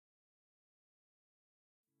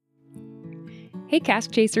Hey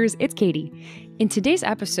Cask Chasers, it's Katie. In today's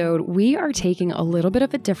episode, we are taking a little bit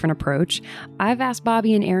of a different approach. I've asked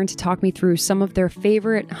Bobby and Aaron to talk me through some of their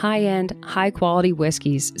favorite high-end, high-quality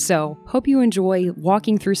whiskeys. So, hope you enjoy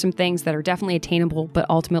walking through some things that are definitely attainable but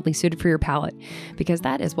ultimately suited for your palate, because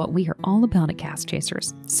that is what we are all about at Cask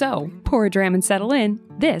Chasers. So, pour a dram and settle in.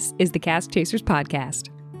 This is the Cask Chasers Podcast.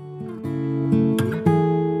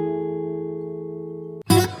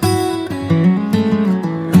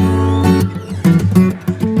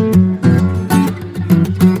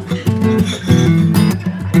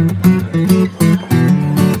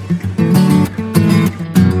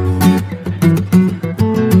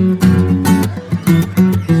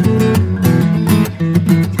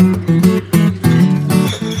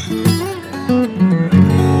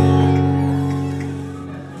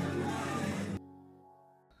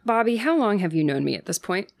 Bobby, how long have you known me at this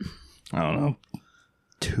point? I don't know.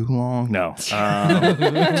 Too long? No.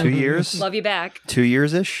 2 years? Love you back. 2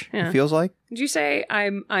 years-ish, Yeah. It feels like. Did you say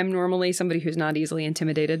I'm normally somebody who's not easily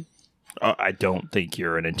intimidated? I don't think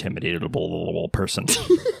you're an intimidatable person.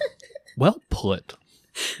 Well put.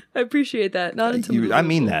 I appreciate that. Not intimidated. I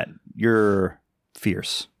mean that. You're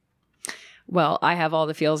fierce. Well, I have all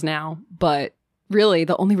the feels now, but really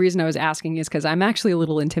the only reason I was asking is because I'm actually a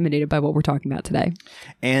little intimidated by what we're talking about today.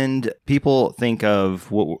 And people think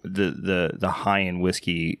of what the high-end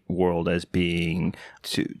whiskey world as being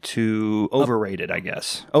too overrated, I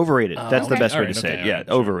guess. Overrated. That's the best way to say it. Yeah,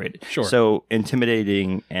 overrated. Sure. So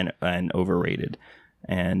intimidating and overrated.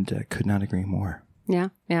 And could not agree more. Yeah.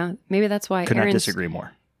 Maybe that's why Could not Aaron's... disagree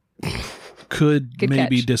more. Could Good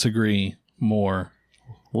maybe catch. disagree more.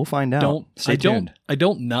 We'll find out. Stay tuned. I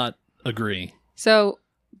don't not agree. So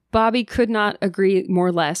Bobby could not agree more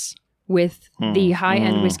or less with the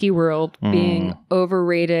high-end whiskey world being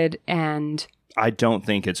overrated and... I don't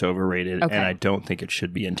think it's overrated, Okay. and I don't think it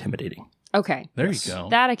should be intimidating. Okay. There you go.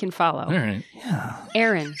 That I can follow. All right. Yeah,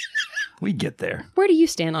 Aaron, we get there. where do you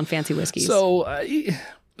stand on fancy whiskeys?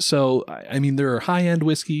 So, I mean, there are high-end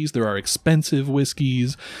whiskeys, there are expensive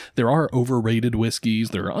whiskeys, there are overrated whiskeys,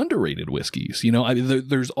 there are underrated whiskeys. You know, I mean,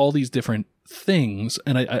 there's all these different things,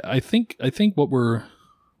 and I think what we're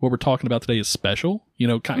talking about today is special. You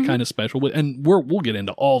know, kind of special, and we'll get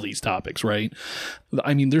into all these topics, right?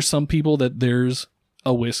 I mean, there's some people that there's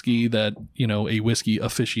a whiskey that, you know, a whiskey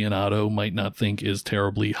aficionado might not think is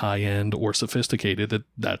terribly high-end or sophisticated,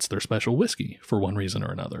 that's their special whiskey for one reason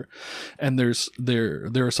or another. And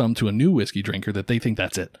there are some to a new whiskey drinker that they think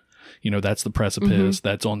that's it. You know, that's the precipice,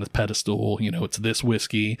 that's on the pedestal, you know, it's this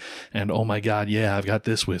whiskey, and oh my God, yeah, I've got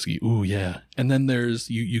this whiskey. Ooh, yeah. And then there's,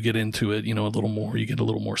 you get into it, you know, a little more, you get a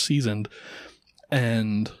little more seasoned.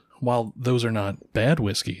 And while those are not bad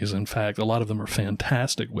whiskeys, in fact, a lot of them are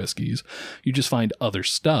fantastic whiskeys, you just find other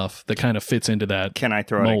stuff that kind of fits into that Can I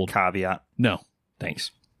throw mold. in a caveat? No.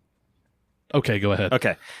 Thanks. Okay, go ahead.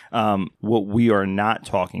 Okay. What we are not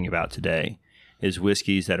talking about today is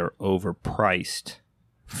whiskeys that are overpriced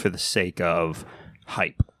for the sake of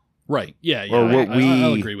hype, Right. Yeah. Or what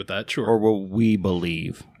I'll agree with that. Sure. or what we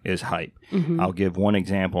believe is hype. I'll give one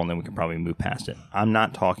example, and then we can probably move past it. I'm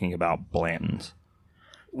not talking about Blanton's.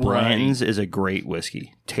 Blanton's is a great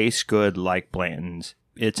whiskey. Tastes good like Blanton's.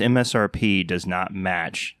 Its MSRP does not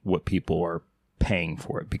match what people are paying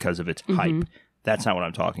for it because of its hype. That's not what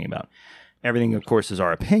I'm talking about. Everything, of course, is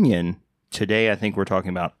our opinion. Today, I think we're talking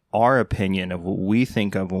about our opinion of what we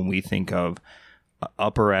think of when we think of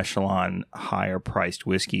upper echelon, higher priced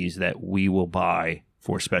whiskeys that we will buy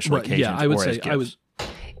for special occasions. Yeah, I would or as say gifts.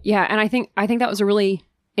 Yeah, and I think that was a really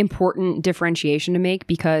important differentiation to make,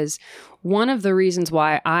 because one of the reasons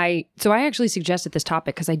why I actually suggested this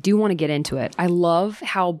topic because I do want to get into it. I love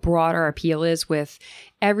how broad our appeal is with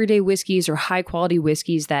everyday whiskeys or high quality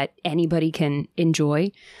whiskeys that anybody can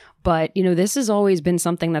enjoy. But, you know, this has always been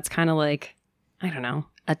something that's kind of like, I don't know,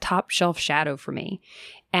 a top shelf shadow for me.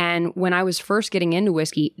 And when I was first getting into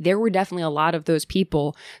whiskey, there were definitely a lot of those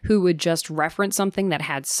people who would just reference something that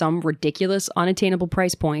had some ridiculous, unattainable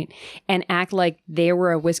price point and act like they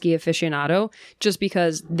were a whiskey aficionado just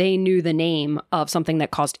because they knew the name of something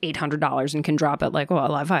that cost $800 and can drop it like,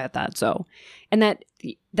 well, I've had that. So, and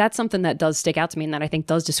that's something that does stick out to me and that I think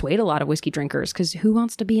does dissuade a lot of whiskey drinkers, because who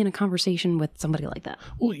wants to be in a conversation with somebody like that?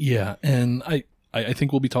 Well, yeah. And I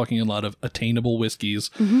think we'll be talking a lot of attainable whiskeys.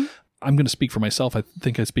 I'm going to speak for myself. I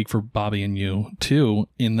think I speak for Bobby and you too,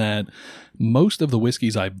 in that most of the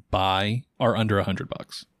whiskeys I buy are under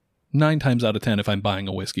 $100. 9 times out of 10, if I'm buying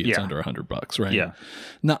a whiskey, it's Yeah. under $100, right? Yeah.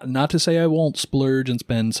 Not to say I won't splurge and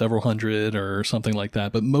spend several hundred or something like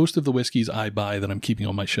that, but most of the whiskeys I buy that I'm keeping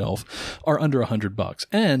on my shelf are under $100,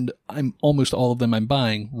 and I'm almost all of them I'm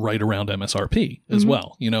buying right around MSRP as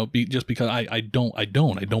well. You know, just because I don't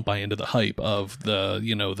buy into the hype of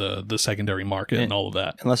the secondary market and all of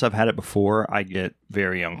that. Unless I've had it before, I get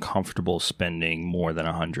very uncomfortable spending more than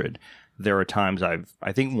 100. There are times I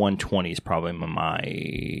think 120 is probably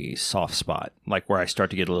my soft spot, like where I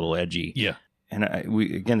start to get a little edgy. Yeah. And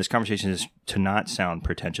again, this conversation is to not sound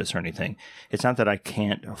pretentious or anything. It's not that I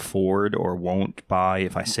can't afford or won't buy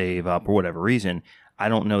if I save up or whatever reason. I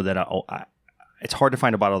don't know that it's hard to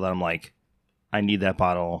find a bottle that I'm like, I need that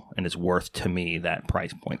bottle and it's worth to me that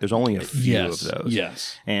price point. There's only a few of those.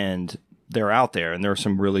 Yes. And they're out there, and there are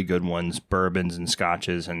some really good ones, bourbons and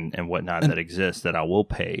scotches and whatnot that exist that I will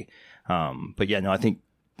pay. But yeah, no, I think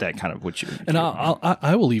that kind of what you... And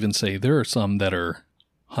I will even say there are some that are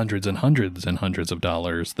hundreds and hundreds and hundreds of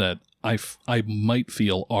dollars that I might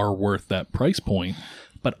feel are worth that price point,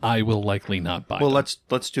 but I will likely not buy them. let's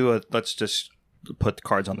just put the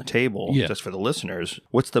cards on the table just for the listeners.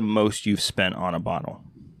 What's the most you've spent on a bottle?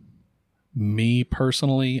 Me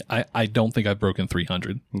personally, I don't think I've broken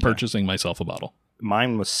 300 purchasing myself a bottle.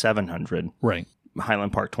 Mine was 700. Right.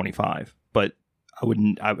 Highland Park 25, but I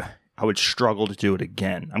would struggle to do it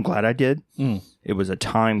again. I'm glad I did. It was a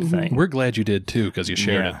time thing. We're glad you did too, because you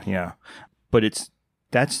shared it. Yeah. But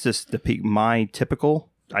that's just the peak. My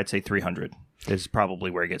typical, I'd say 300 is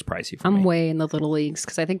probably where it gets pricey for me. I'm way in the little leagues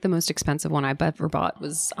because I think the most expensive one I've ever bought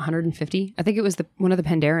was 150. I think it was one of the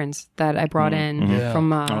Penderins that I brought in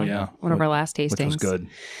from one of our last tastings. Which was good.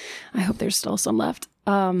 I hope there's still some left.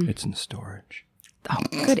 It's in storage. Oh,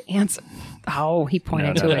 good answer. Oh, he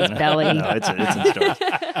pointed to his belly. No, it's in storage.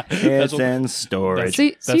 It's in storage.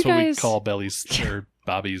 That's what we call bellies or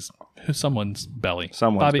Bobby's, someone's belly.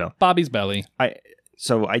 Someone's belly. Bobby's belly. I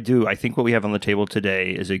think what we have on the table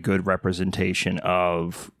today is a good representation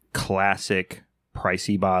of classic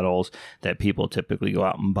pricey bottles that people typically go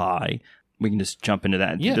out and buy. We can just jump into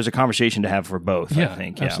that. Yeah. There's a conversation to have for both, I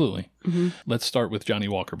think. Yeah, absolutely. Let's start with Johnny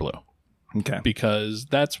Walker Blue. Okay. Because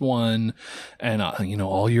that's one, and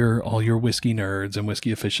all your whiskey nerds and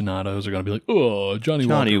whiskey aficionados are going to be like, oh, Johnny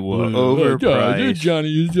Walker Blue. Overpriced.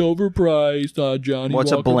 Johnny is overpriced. Johnny Well,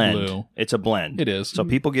 it's Walker a blend. Blue. It's a blend. It is. So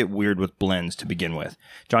people get weird with blends to begin with.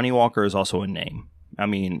 Johnny Walker is also a name. I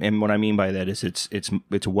mean, and what I mean by that is it's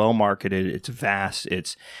well marketed. It's vast.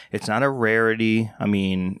 It's not a rarity. I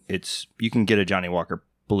mean, you can get a Johnny Walker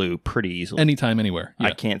Blue pretty easily. Anytime, anywhere. Yeah.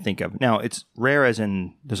 I can't think of. Now, it's rare as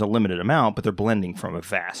in there's a limited amount, but they're blending from a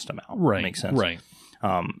vast amount. Right. Makes sense. Right.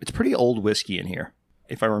 It's pretty old whiskey in here.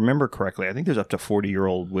 If I remember correctly, I think there's up to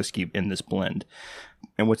 40-year-old whiskey in this blend.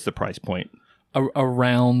 And what's the price point?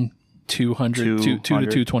 Around 200, 2 to 200.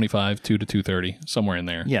 225, 2 to 230, somewhere in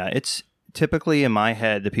there. Yeah, it's typically in my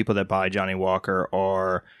head, the people that buy Johnny Walker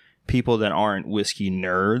are people that aren't whiskey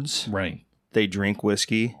nerds. Right. They drink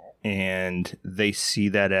whiskey and they see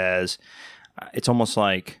that as it's almost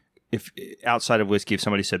like if outside of whiskey, if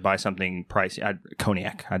somebody said buy something pricey,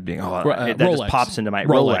 cognac, I'd be that Rolex. just pops into my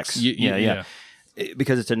Rolex. Yeah.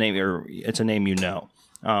 Because it's a name where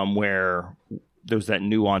there's that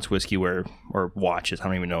nuanced whiskey or watches. I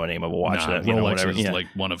don't even know the name of a watch. Rolex is like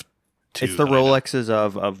one of two. It's the Rolexes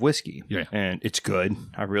of whiskey. Yeah. And it's good.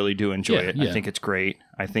 I really do enjoy it. Yeah. I think it's great.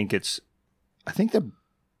 I think the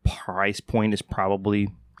price point is probably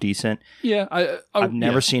decent. Yeah. I've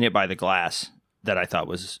never seen it by the glass that I thought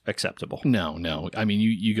was acceptable. No. I mean,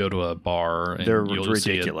 you go to a bar and They're you'll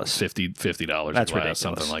ridiculous. See it $50 That's a glass, ridiculous.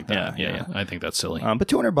 something like that. Yeah. I think that's silly. But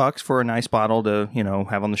 $200 for a nice bottle to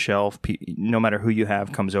have on the shelf. No matter who you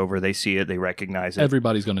have comes over, they see it, they recognize it.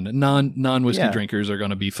 Everybody's going to non whiskey drinkers are going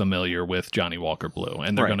to be familiar with Johnny Walker Blue,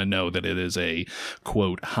 and they're going to know that it is a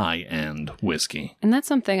quote high end whiskey. And that's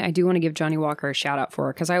something I do want to give Johnny Walker a shout out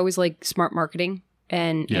for because I always like smart marketing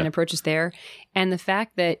and approaches there. And the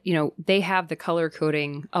fact that, they have the color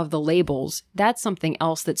coding of the labels, that's something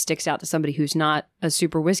else that sticks out to somebody who's not a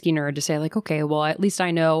super whiskey nerd to say like, okay, well, at least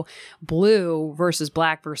I know blue versus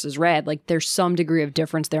black versus red. Like there's some degree of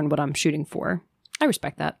difference there in what I'm shooting for. I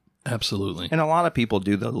respect that. Absolutely. And a lot of people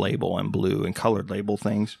do the label and blue and colored label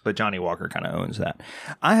things, but Johnny Walker kind of owns that.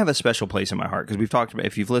 I have a special place in my heart because we've talked about,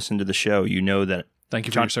 if you've listened to the show, you know that. Thank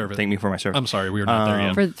you for your service. Thank me for my service. I'm sorry, we were not there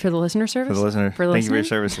yet. For the listener service? For the listener. Thank you for your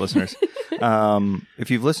service, listeners. If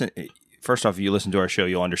you've listened, first off, if you listen to our show,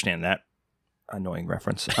 you'll understand that annoying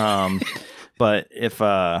reference. But if,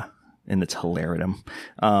 and it's hilarious.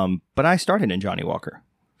 But I started in Johnny Walker.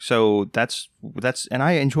 So that's, and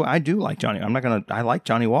I do like Johnny. I like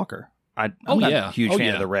Johnny Walker. I'm not a huge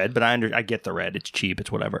fan of the red, but I get the red. It's cheap.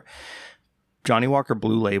 It's whatever. Johnnie Walker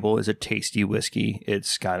Blue Label is a tasty whiskey.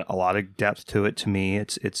 It's got a lot of depth to it. To me,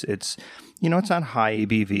 it's it's not high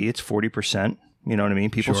ABV. It's 40%. You know what I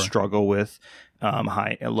mean? People struggle with low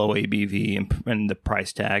ABV and the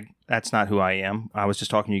price tag. That's not who I am. I was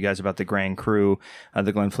just talking to you guys about the Grand Cru,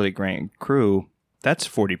 the Glenfiddich Grand Cru. That's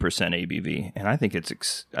 40% ABV, and I think it's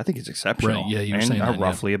exceptional. Right? Yeah, you're saying that,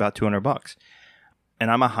 roughly about $200. And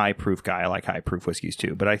I'm a high proof guy. I like high proof whiskeys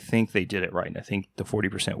too, but I think they did it right. And I think the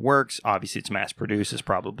 40% works. Obviously, it's mass produced. Is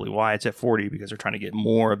probably why it's at 40 because they're trying to get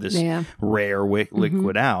more of this rare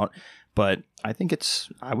liquid out. But I think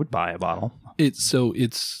I would buy a bottle.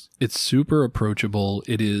 It's super approachable.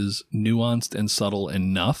 It is nuanced and subtle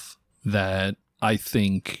enough that I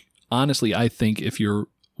think if your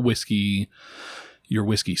whiskey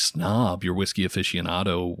snob, your whiskey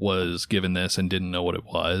aficionado was given this and didn't know what it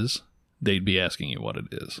was, they'd be asking you what it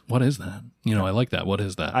is. What is that? I like that. What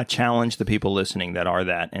is that? I challenge the people listening that are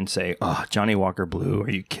that and say, "Oh, Johnnie Walker Blue,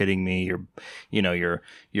 are you kidding me?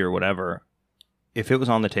 You're whatever." If it was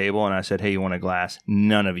on the table and I said, "Hey, you want a glass?"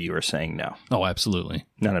 None of you are saying no. Oh, absolutely.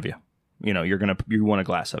 None of you. You want a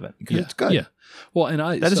glass of it because it's good. Yeah. Well, and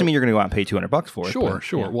that doesn't mean you're going to go out and pay $200 for it. Sure.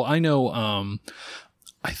 Yeah. Well, I know.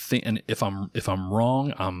 I think, and if I'm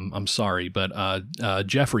wrong, I'm sorry, but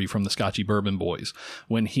Jeffrey from the Scotchy Bourbon Boys,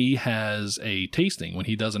 when he has a tasting, when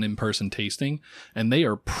he does an in-person tasting, and they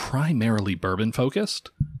are primarily bourbon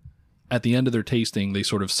focused, at the end of their tasting, they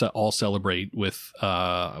sort of all celebrate with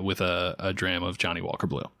a dram of Johnnie Walker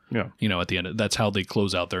Blue. Yeah. At the end, that's how they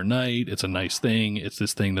close out their night. It's a nice thing. It's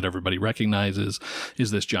this thing that everybody recognizes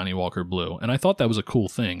is this Johnnie Walker Blue. And I thought that was a cool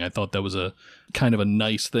thing. I thought that was a kind of a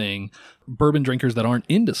nice thing. Bourbon drinkers that aren't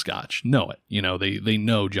into Scotch know it. They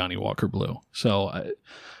know Johnnie Walker Blue. So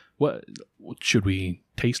what should we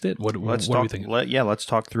taste it? What do we think? Let's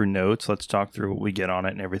talk through notes. Let's talk through what we get on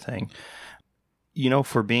it and everything.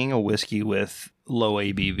 For being a whiskey with low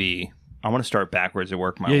ABV, I want to start backwards and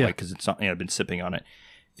work my way because it's something I've been sipping on it.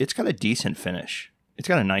 It's got a decent finish. It's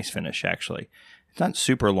got a nice finish, actually. It's not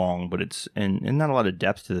super long, but it's and not a lot of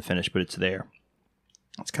depth to the finish, but it's there.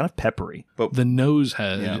 It's kind of peppery. But the nose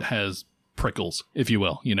has prickles, if you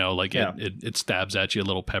will. It stabs at you a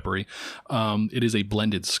little peppery. It is a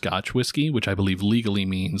blended Scotch whiskey, which I believe legally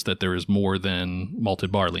means that there is more than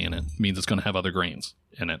malted barley in it. It means it's going to have other grains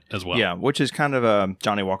in it as well. Yeah, which is kind of a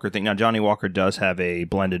Johnnie Walker thing. Now, Johnnie Walker does have a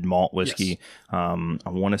blended malt whiskey. Yes. I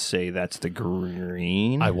want to say that's the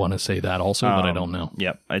green. I want to say that also, but I don't know.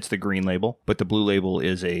 Yep, it's the green label. But the blue label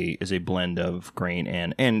is a blend of grain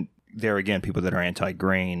and there again, people that are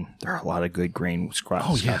anti-grain, there are a lot of good grain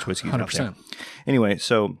Scotch whiskeys 100%. Out there. Anyway,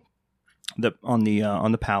 so on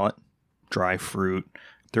the palate, dry fruit,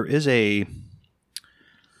 there is a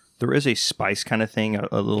spice kind of thing,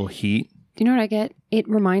 a little heat. Do you know what I get? It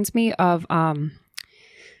reminds me of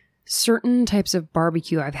certain types of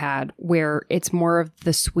barbecue I've had where it's more of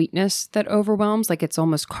the sweetness that overwhelms, like it's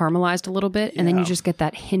almost caramelized a little bit, and then you just get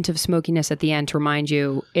that hint of smokiness at the end to remind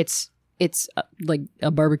you it's like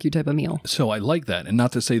a barbecue type of meal. So I like that. And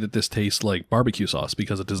not to say that this tastes like barbecue sauce,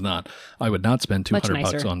 because it does not. I would not spend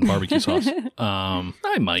 $200 on barbecue sauce.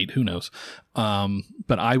 I might, who knows.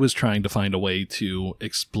 But I was trying to find a way to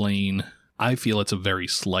explain. I feel it's a very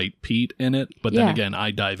slight peat in it. But then again,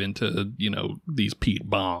 I dive into, these peat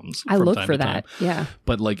bombs. I look for that. Yeah.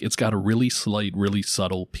 But it's got a really slight, really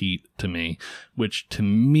subtle peat to me, which to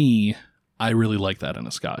me, I really like that in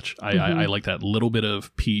a Scotch. I like that little bit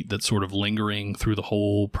of peat that's sort of lingering through the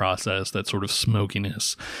whole process, that sort of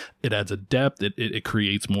smokiness. It adds a depth. It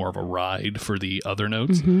creates more of a ride for the other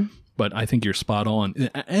notes. Mm-hmm. But I think you're spot on.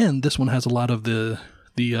 And this one has a lot of the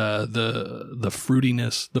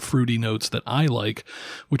fruitiness, the fruity notes that I like,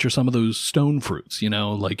 which are some of those stone fruits,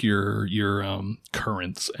 like your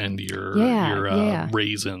currants and your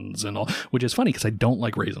raisins and all, which is funny because I don't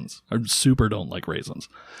like raisins. I super don't like raisins.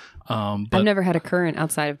 But I've never had a currant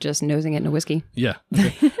outside of just nosing it in a whiskey. Yeah.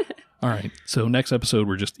 Okay. All right. So next episode,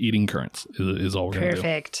 we're just eating currants is all we're going to do.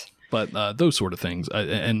 Perfect. But those sort of things.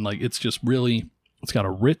 It's just really, it's got a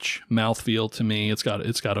rich mouthfeel to me. It's got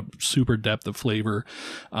a super depth of flavor.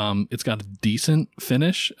 It's got a decent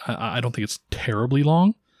finish. I don't think it's terribly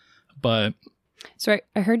long, but... So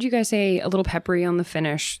I heard you guys say a little peppery on the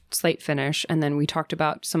finish, slate finish, and then we talked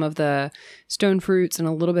about some of the stone fruits and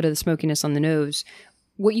a little bit of the smokiness on the nose.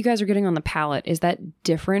 What you guys are getting on the palate, is that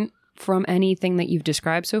different from anything that you've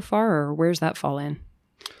described so far, or where's that fall in?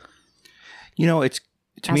 It's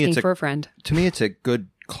to me, for a friend. To me, it's a good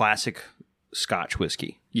classic Scotch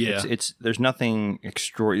whiskey. Yeah, there's nothing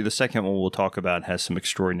extraordinary. The second one we'll talk about has some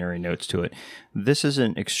extraordinary notes to it. This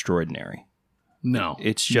isn't extraordinary. No.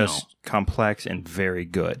 It's just complex and very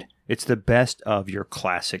good. It's the best of your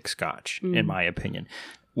classic Scotch, in my opinion.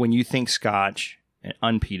 When you think Scotch,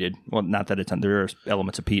 unpeated, well, not that there are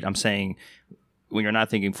elements of peat. I'm saying when you're not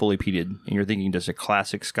thinking fully peated and you're thinking just a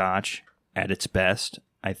classic Scotch at its best,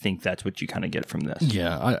 I think that's what you kind of get from this.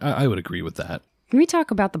 Yeah, I would agree with that. Can we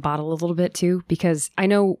talk about the bottle a little bit too? Because I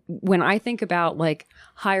know when I think about like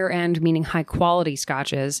higher end, meaning high quality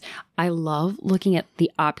scotches, I love looking at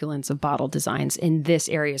the opulence of bottle designs in this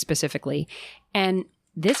area specifically. And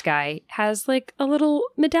this guy has like a little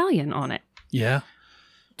medallion on it. Yeah.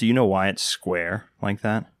 Do you know why it's square like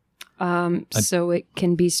that? So it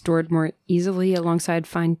can be stored more easily alongside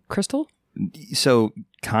fine crystal? So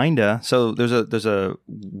kinda. So there's a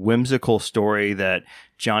whimsical story that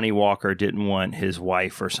Johnny Walker didn't want his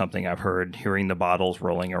wife or something. I've heard hearing the bottles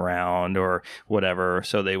rolling around or whatever,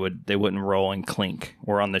 so they wouldn't roll and clink.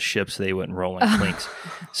 Or on the ships they wouldn't roll and clinks.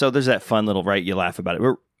 So there's that fun little you laugh about it.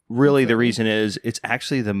 But really, the reason is it's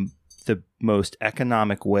actually the most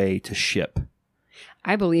economic way to ship.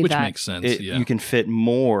 I believe Which that. makes sense. You can fit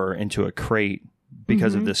more into a crate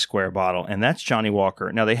because of this square bottle, and that's Johnny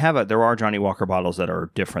Walker. Now there are Johnny Walker bottles that are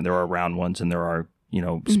different. There are round ones, and there are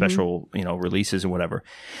special releases and whatever.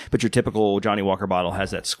 But your typical Johnny Walker bottle has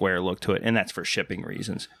that square look to it, and that's for shipping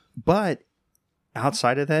reasons. But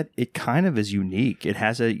outside of that, it kind of is unique. It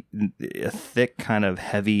has a thick kind of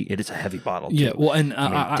heavy. It is a heavy bottle. Too. Yeah. Well, and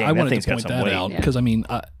I wanted thing's to got point some that weight. out because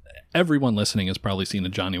everyone listening has probably seen a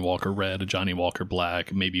Johnny Walker Red, a Johnny Walker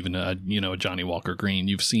Black, maybe even a Johnny Walker Green.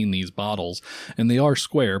 You've seen these bottles, and they are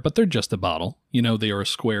square, but they're just a bottle. They are a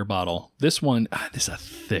square bottle. This one, this is a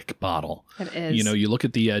thick bottle. It is. You look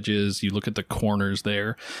at the edges, you look at the corners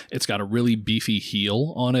there. It's got a really beefy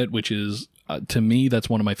heel on it, which is, to me, that's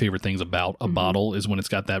one of my favorite things about a bottle is when it's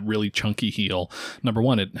got that really chunky heel. Number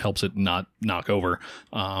one, it helps it not knock over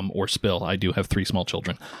or spill. I do have 3 small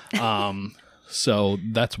children. So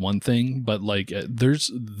that's one thing, but like there's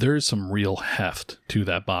some real heft to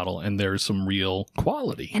that bottle, and there's some real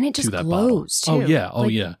quality and it just to that glows bottle. too. Oh yeah,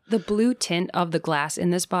 Like, yeah. The blue tint of the glass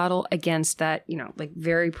in this bottle against that, like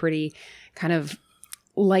very pretty kind of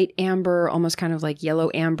light amber, almost kind of like yellow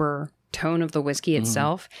amber tone of the whiskey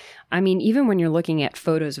itself. I mean, even when you're looking at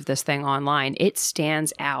photos of this thing online, it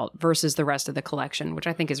stands out versus the rest of the collection, which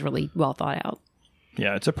I think is really well thought out.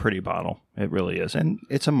 Yeah, it's a pretty bottle. It really is. And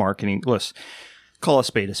it's a marketing list. Call a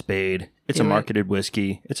spade a spade. It's a marketed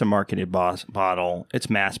whiskey. It's a marketed bottle. It's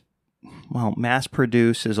mass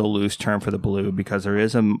produced is a loose term for the blue because there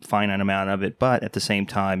is a finite amount of it, but at the same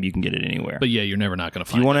time, you can get it anywhere. But yeah, you're never not going to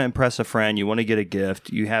If find you want it. to impress a friend, you want to get a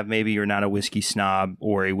gift, maybe you're not a whiskey snob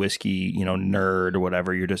or a whiskey, nerd or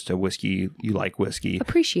whatever. You're just you like whiskey.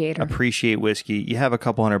 Appreciate whiskey. You have a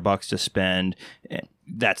couple $100 to spend.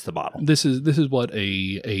 That's the bottle. This is what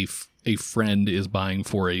a friend is buying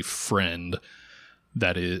for a friend.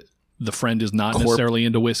 That is, the friend is not necessarily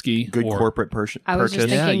into whiskey. Good corporate purchase. I was just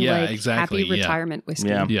thinking exactly. happy retirement whiskey.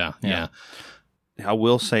 Yeah. I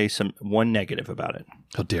will say one negative about it.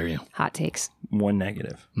 How dare you? Hot takes. One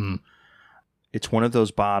negative. It's one of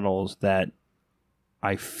those bottles that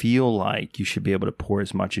I feel like you should be able to pour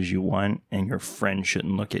as much as you want, and your friend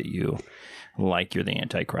shouldn't look at you like you're the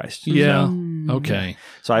Antichrist. Yeah. Okay.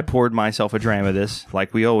 So I poured myself a dram of this,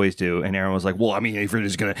 like we always do, and Aaron was like, "Well, I mean, if you're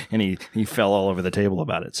just gonna," and he fell all over the table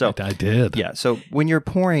about it. So I did. Yeah. So when you're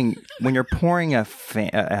pouring an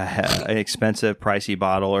expensive, pricey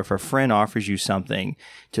bottle, or if a friend offers you something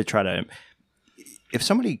to try to,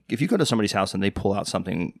 if you go to somebody's house and they pull out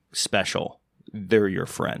something special, they're your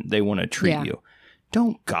friend. They want to treat you.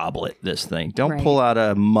 Don't goblet this thing. Don't pull out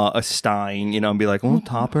a stein, and be like, "Well,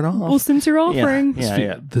 top it off." Well, since you're offering.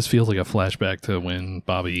 This feels like a flashback to when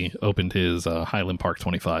Bobby opened his Highland Park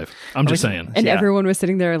 25. I'm just saying. And everyone was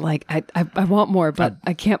sitting there like, I want more, but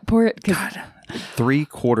I can't pour it because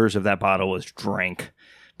 3/4 of that bottle was drank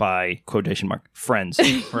by quotation mark friends,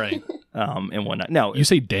 Right. And whatnot. No, You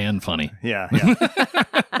say Dan funny. yeah.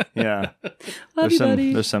 love you,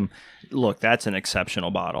 buddy. There's some. Look, that's an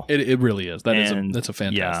exceptional bottle. It really is. That's a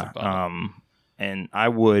fantastic bottle. And I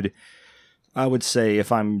would say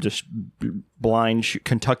if I'm just blind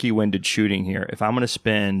Kentucky winded shooting here, if I'm going to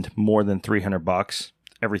spend more than $300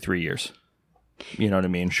 every 3 years, you know what I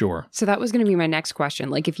mean? Sure. So that was going to be my next question.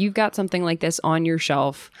 Like if you've got something like this on your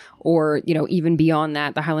shelf or, even beyond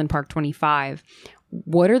that, the Highland Park 25,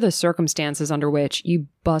 what are the circumstances under which you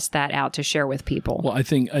bust that out to share with people? Well, I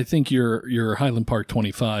think your Highland Park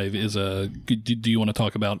 25 is a. Do you want to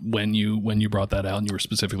talk about when you brought that out and you were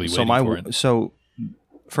specifically waiting for it? So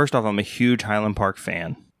first off, I'm a huge Highland Park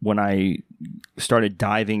fan. When I started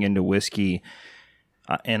diving into whiskey,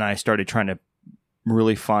 and I started trying to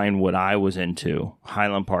really find what I was into,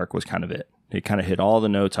 Highland Park was kind of it. It kind of hit all the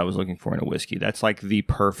notes I was looking for in a whiskey. That's like the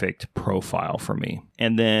perfect profile for me.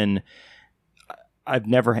 And then I've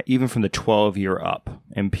never, even from the 12-year up,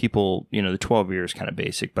 and people, the 12-year is kind of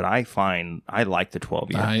basic, but I find I like the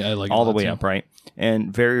 12-year. I like all the that way too. up, right?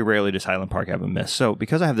 And very rarely does Highland Park have a miss. So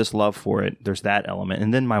because I have this love for it, there's that element.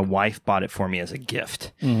 And then my wife bought it for me as a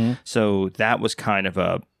gift. Mm-hmm. So that was kind of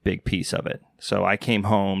a big piece of it. So I came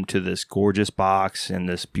home to this gorgeous box and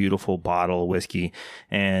this beautiful bottle of whiskey,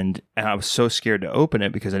 and I was so scared to open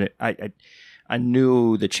it because I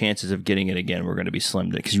knew the chances of getting it again were going to be slim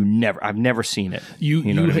because I've never seen it. You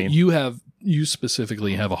know what I mean? You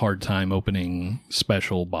specifically have a hard time opening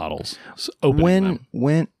special bottles.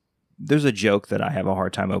 When there's a joke that I have a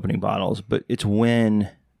hard time opening bottles, but it's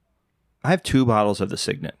when I have 2 bottles of the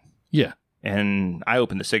Signet. Yeah. And I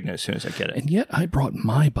open the Signet as soon as I get it. And yet I brought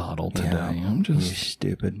my bottle today. Yeah, I'm just you're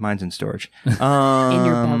stupid. Mine's in storage. In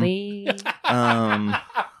your belly.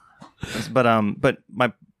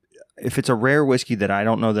 But if it's a rare whiskey that I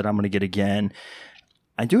don't know that I'm going to get again,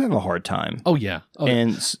 I do have a hard time. Oh yeah.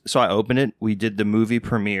 So I opened it. We did the movie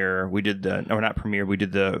premiere. We did the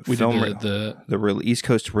East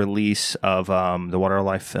Coast release of the Water of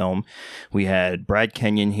Life film. We had Brad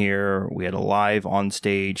Kenyon here. We had a live on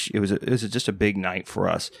stage. It was just a big night for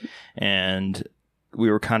us, and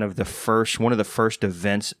we were kind of one of the first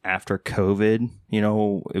events after COVID.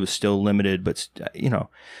 It was still limited, but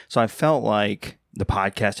so I felt like the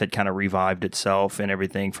podcast had kind of revived itself and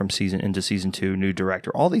everything from season 2, new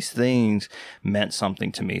director. All these things meant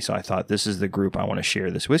something to me. So I thought, this is the group I want to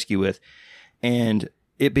share this whiskey with. And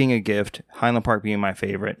it being a gift, Highland Park being my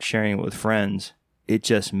favorite, sharing it with friends, it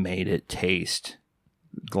just made it taste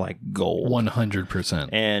like gold. 100%.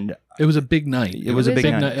 And it was a big night. It was a big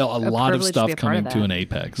night. A lot of privilege to stuff be a part of coming to that. an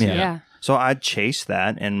apex. Yeah. So I'd chase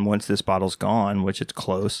that. And once this bottle's gone, which it's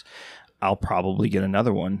close, I'll probably get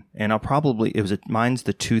another one, and mine's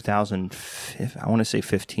the 2005, I want to say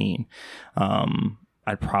 15.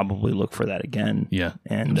 I'd probably look for that again. Yeah,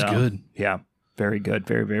 and it was good. Yeah, very good,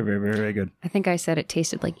 very, very, very, very, very good. I think I said it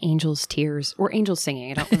tasted like angels' tears or angels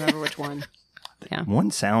singing. I don't remember which one. Yeah,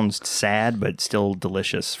 one sounds sad but still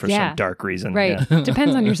delicious for some dark reason. Right, Yeah.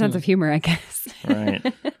 depends on your sense of humor, I guess.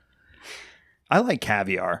 Right. I like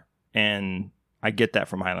caviar, and I get that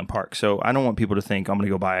from Highland Park. So I don't want people to think I'm going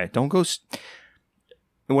to go buy it. Don't go.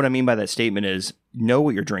 What I mean by that statement is know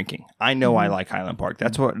what you're drinking. I know I like Highland Park.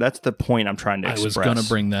 That's the point I'm trying to express. I was going to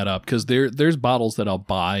bring that up because there's bottles that I'll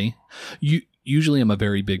buy. Usually I'm a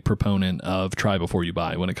very big proponent of try before you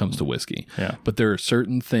buy when it comes to whiskey. Yeah. But there are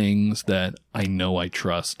certain things that I know I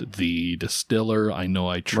trust the distiller. I know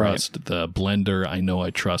I trust the blender. I know I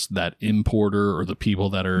trust that importer or the people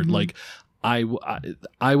that are like, I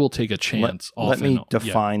will take a chance. Let me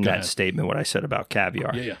define that ahead. statement, what I said about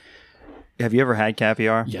caviar. Yeah. Have you ever had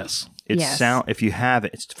caviar? Yes. If you have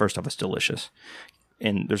it, first off, it's delicious.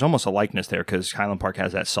 And there's almost a likeness there because Highland Park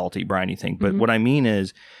has that salty, briny thing. But what I mean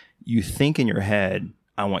is you think in your head,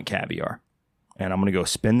 I want caviar. And I'm going to go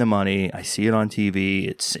spend the money. I see it on TV.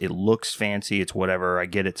 It looks fancy. It's whatever. I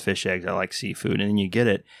get it's fish eggs. I like seafood. And then you get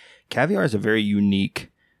it. Caviar is a very unique,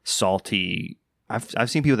 salty. I've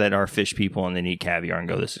seen people that are fish people and they eat caviar and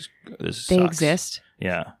go, this They sucks. exist.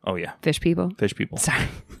 Yeah. Oh yeah. Fish people. Fish people. Sorry.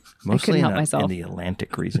 Mostly help myself. in the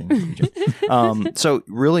Atlantic region. So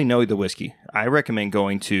really know the whiskey. I recommend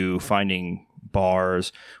going to finding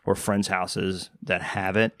bars or friends' houses that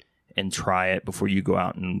have it and try it before you go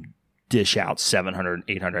out and dish out $700,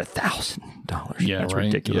 $800, $1,000. Yeah, That's right?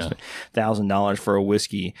 ridiculous. Yeah. $1,000 for a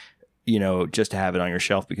whiskey, just to have it on your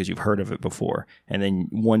shelf because you've heard of it before. And then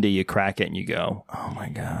one day you crack it and you go, oh my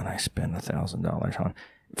God, I spent $1,000 on.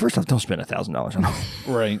 First off, don't spend $1,000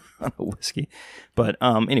 on a whiskey. But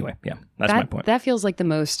anyway, yeah, that's my point. That feels like the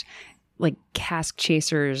most like cask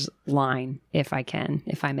chasers line, if I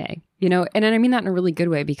may. And I mean that in a really good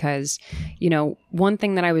way because, one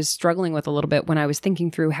thing that I was struggling with a little bit when I was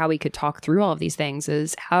thinking through how we could talk through all of these things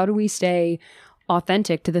is how do we stay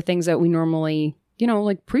authentic to the things that we normally,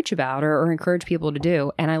 like preach about or encourage people to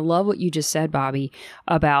do. And I love what you just said, Bobby,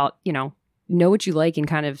 about, know what you like and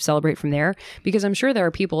kind of celebrate from there, because I'm sure there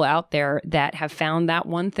are people out there that have found that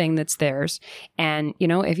one thing that's theirs. And,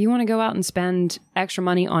 if you want to go out and spend extra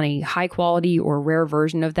money on a high quality or rare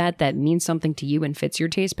version of that means something to you and fits your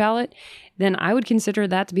taste palette, then I would consider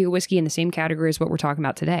that to be a whiskey in the same category as what we're talking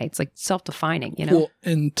about today. It's like self-defining, Well,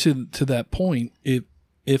 and to that point,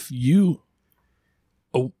 if you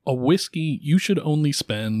a whiskey, you should only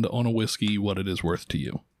spend on a whiskey what it is worth to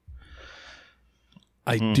you.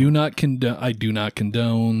 I do not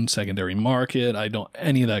condone secondary market. I don't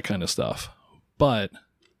any of that kind of stuff. But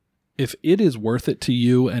if it is worth it to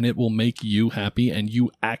you and it will make you happy and you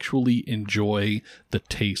actually enjoy the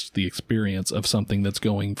taste, the experience of something that's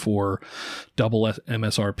going for double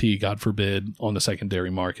MSRP, God forbid, on the secondary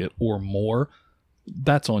market or more,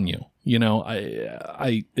 that's on you. You know,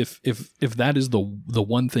 if that is the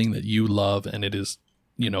one thing that you love and it is,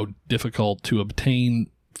 you know, difficult to obtain,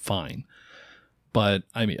 fine. But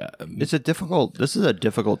I mean, this is a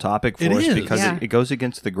difficult topic for us because it goes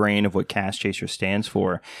against the grain of what Cask Chaser stands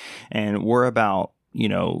for. And we're about, you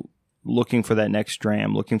know, looking for that next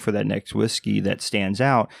dram, looking for that next whiskey that stands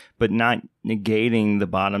out, but not negating the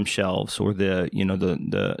bottom shelves or the, you know,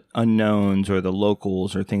 the unknowns or the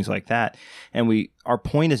locals or things like that. And our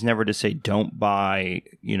point is never to say don't buy,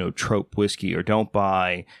 you know, trope whiskey or don't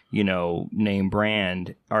buy, you know, name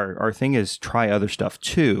brand. Our thing is try other stuff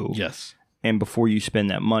too. Yes. And before you spend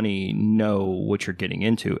that money, know what you're getting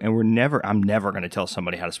into. And I'm never going to tell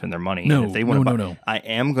somebody how to spend their money. No, and if they want to no. I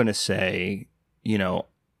am going to say, you know,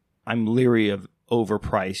 I'm leery of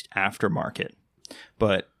overpriced aftermarket.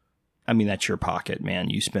 But, I mean, that's your pocket, man.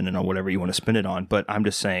 You spend it on whatever you want to spend it on. But I'm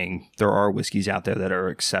just saying there are whiskeys out there that are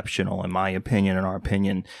exceptional, in my opinion, in our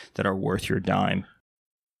opinion, that are worth your dime.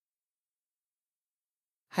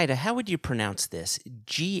 Haida, how would you pronounce this?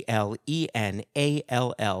 Glenallachie.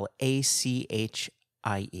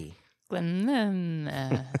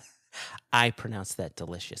 I pronounce that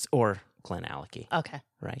delicious. Or Glenallachie. Okay.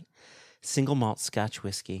 Right. Single malt Scotch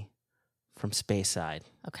whiskey from Speyside.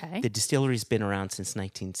 Okay. The distillery's been around since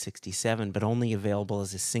 1967, but only available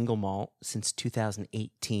as a single malt since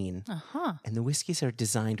 2018. Uh-huh. And the whiskeys are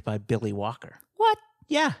designed by Billy Walker. What?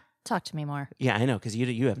 Yeah. Talk to me more. Yeah, I know, because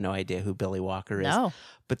you have no idea who Billy Walker is. No.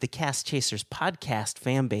 But the Cask Chasers podcast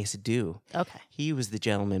fan base do. Okay. He was the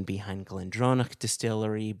gentleman behind Glendronach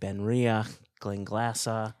Distillery, Benriach,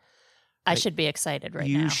 Glenglassaugh. I should be excited right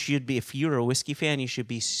now. You should be. If you're a whiskey fan, you should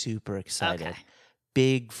be super excited. Okay.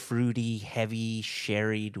 Big, fruity, heavy,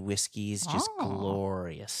 sherried whiskeys. Just Oh.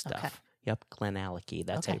 glorious stuff. Okay. Yep, Glenallachie.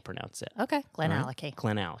 That's how Okay. you pronounce it. Okay. All Glenallachie. right?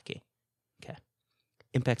 Glenallachie. Okay.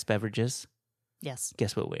 Impex Beverages. Yes.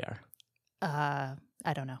 Guess what we are?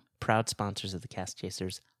 I don't know. Proud sponsors of the Cask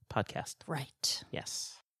Chasers podcast. Right.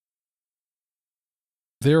 Yes.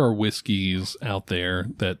 there are whiskeys out there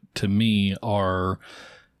that to me are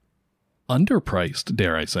underpriced,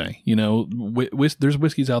 dare I say. You know, there's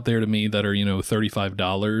whiskeys out there to me that are, you know,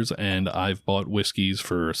 $35, and I've bought whiskeys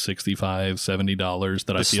for $65, $70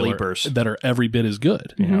 that I feel sleepers. that are every bit as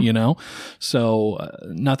good, you know? So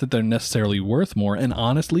not that they're necessarily worth more. And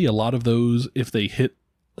honestly, a lot of those, if they hit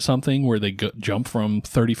something where they jump from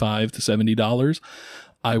 $35 to $70,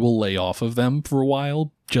 I will lay off of them for a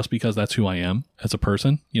while just because that's who I am as a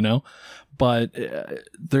person, you know? But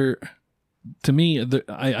to me,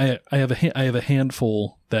 I have a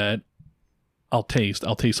handful that I'll taste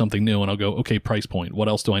something new and I'll go, okay, price point. What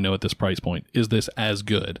else do I know at this price point? Is this as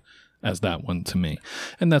good as that one to me?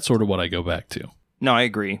 And that's sort of what I go back to. No, I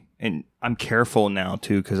agree. And I'm careful now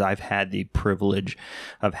too, because I've had the privilege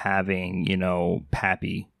of having, you know,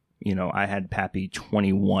 Pappy. You know, I had Pappy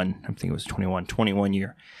 21. I think it was 21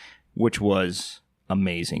 year, which was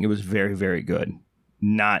amazing. It was very, very good.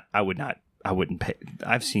 I wouldn't pay.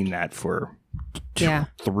 I've seen that for $3,000,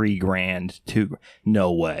 $2,000.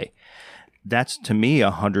 No way. That's to me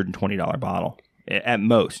 $120 bottle at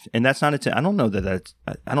most, and that's not. I don't know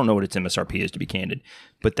I don't know what its MSRP is, to be candid,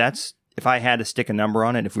 but that's. If I had to stick a number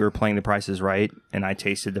on it, if we were playing the prices right, and I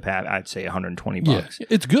tasted the Pap, I'd say $120. Yeah,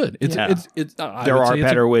 it's good. There are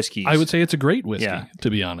better whiskeys. I would say it's a great whiskey, to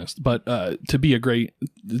be honest. But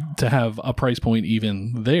to have a price point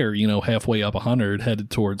even there, you know, halfway up 100, headed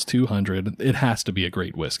towards 200, it has to be a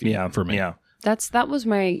great whiskey for me. Yeah. That was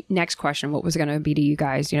my next question. What was going to be to you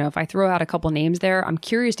guys? You know, if I throw out a couple names there, I'm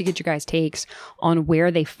curious to get your guys' takes on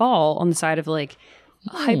where they fall on the side of like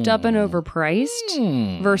hyped up and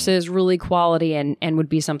overpriced versus really quality and would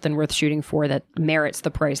be something worth shooting for that merits the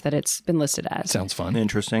price that it's been listed as. Sounds fun.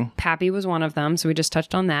 Interesting. Pappy was one of them, so we just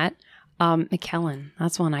touched on that. Macallan,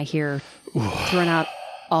 that's one I hear thrown out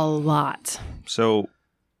a lot. So,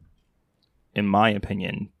 in my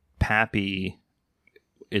opinion, Pappy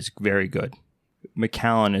is very good.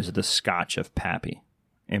 Macallan is the Scotch of Pappy,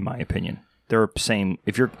 in my opinion. They're same.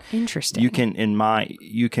 If you're interesting, you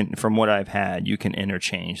can from what I've had, you can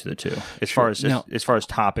interchange the two as far as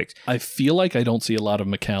topics. I feel like I don't see a lot of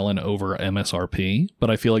Macallan over MSRP, but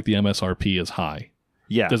I feel like the MSRP is high.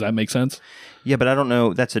 Yeah, does that make sense? Yeah, but I don't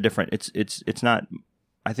know. That's a different. It's not.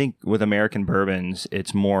 I think with American bourbons,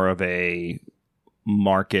 it's more of a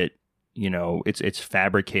market you know, it's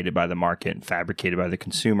fabricated by the market, and fabricated by the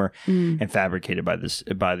consumer, and fabricated by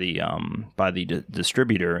the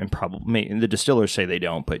distributor, and probably the distillers say they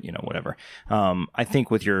don't, but you know, whatever. I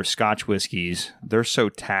think with your Scotch whiskeys, they're so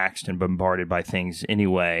taxed and bombarded by things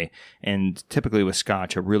anyway, and typically with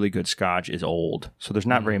Scotch, a really good Scotch is old, so there's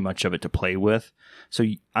not very much of it to play with. So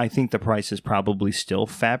I think the price is probably still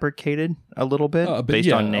fabricated a little bit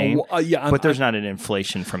based on name, but there's not an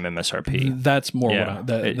inflation from MSRP. That's more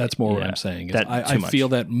that's more what I'm saying. Is I feel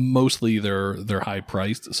that mostly they're high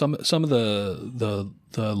priced. Some of the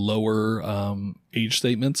lower age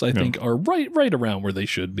statements I think are right around where they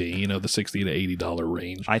should be. You know, the $60 to $80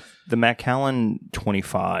 range. The Macallan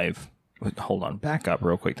 25. Hold on, back up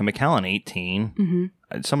real quick. The Macallan 18.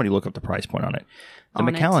 Somebody look up the price point on it. The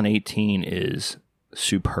Macallan 18 is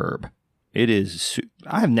superb. It is.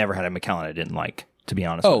 I've never had a Macallan I didn't like, to be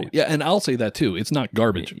honest with you. Yeah, and I'll say that too. It's not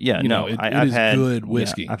garbage. Yeah, it is had good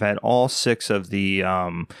whiskey. Yeah, I've had all 6 of the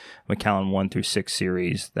Macallan 1 through 6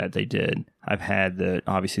 series that they did. I've had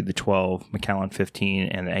obviously the 12, Macallan 15,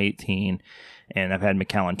 and the 18, and I've had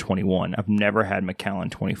Macallan 21. I've never had Macallan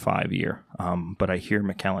 25 year, but I hear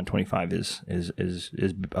Macallan 25 is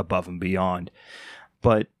above and beyond.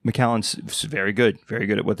 But Macallan's very good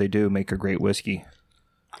at what they do, make a great whiskey.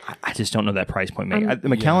 I just don't know that price point. The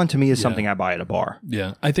Macallan to me is something I buy at a bar.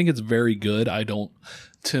 Yeah, I think it's very good. I don't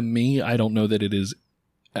know that it is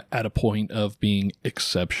at a point of being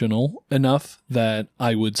exceptional enough that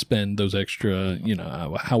I would spend those extra,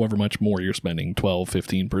 however much more you're spending, 12,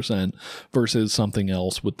 15% versus something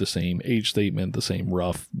else with the same age statement, the same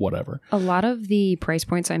rough, whatever. A lot of the price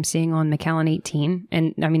points I'm seeing on Macallan 18,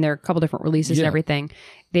 and I mean, there are a couple different releases and everything.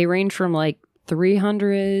 They range from like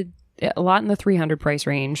 300, a lot in the 300 price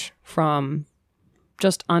range, from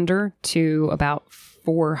just under to about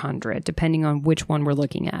 400, depending on which one we're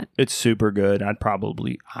looking at. It's super good. I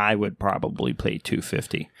would probably pay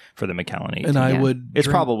 $250 for the Macallan 18. And it's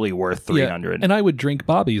probably worth $300. And I would drink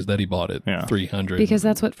Bobby's that he bought at $300 because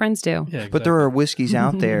that's what friends do. Yeah, exactly. But there are whiskeys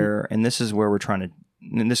out there, and this is where we're trying to.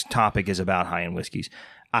 And this topic is about high-end whiskeys.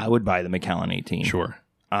 I would buy the Macallan 18. Sure.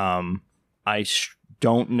 I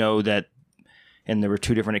don't know that, and there were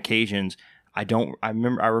 2 different occasions. I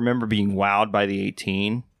remember being wowed by the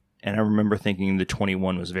 18. And I remember thinking the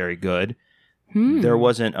 21 was very good. There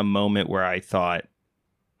wasn't a moment where I thought,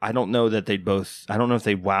 I don't know if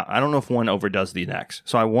one overdoes the next.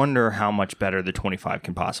 So I wonder how much better the 25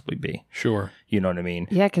 can possibly be. Sure. You know what I mean?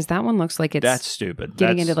 Yeah, because that one looks like that's stupid.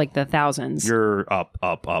 Getting into like the thousands. You're up,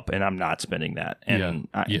 and I'm not spending that. And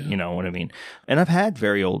you know what I mean? And I've had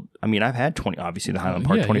I've had 20, obviously the Highland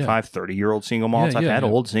Park 25, 30-year-old single malts. I've had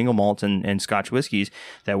old single malts and Scotch whiskeys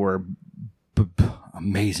that were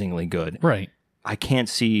amazingly good. Right. I can't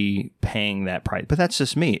see paying that price, but that's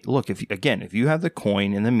just me. Look, if you have the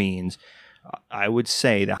coin and the means, I would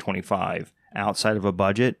say that 25 outside of a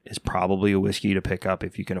budget is probably a whiskey to pick up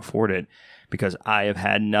if you can afford it, because I have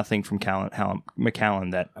had nothing from Macallan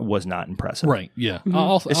that was not impressive. Right. Yeah.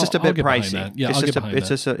 Mm-hmm. It's just a bit pricey. Yeah,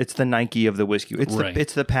 it's the Nike of the whiskey.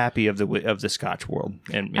 It's the Pappy of the Scotch world.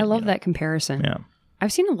 And I love that comparison. Yeah.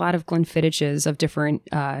 I've seen a lot of Glenfiddiches of different,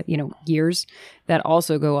 years that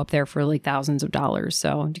also go up there for like thousands of dollars.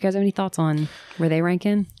 So, do you guys have any thoughts on where they rank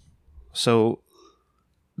in? So,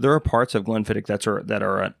 there are parts of Glenfiddich that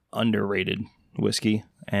are an underrated whiskey,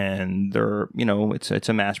 and they're it's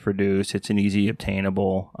a mass produced, it's an easy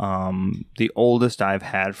obtainable. The oldest I've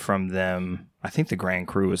had from them, I think the Grand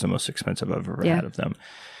Cru is the most expensive I've ever had of them,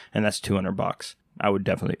 and that's $200.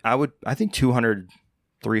 I think 200,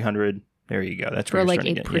 300. There you go. That's for like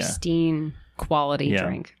a pristine quality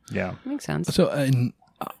drink. Yeah, makes sense. So, and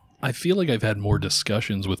I feel like I've had more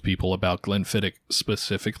discussions with people about Glenfiddich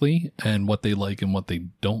specifically and what they like and what they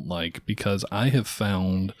don't like, because I have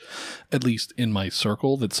found, at least in my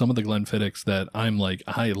circle, that some of the Glenfiddichs that I'm like,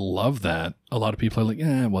 I love that. A lot of people are like,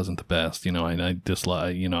 it wasn't the best. I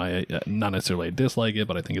dislike, not necessarily I dislike it,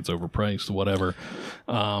 but I think it's overpriced, whatever.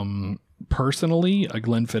 Personally, a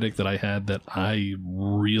Glenfiddich that I had that I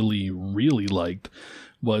really, really liked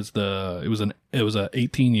was it was a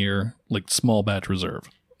 18-year like small batch reserve.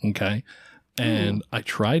 Okay. And I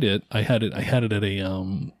tried it. I had it at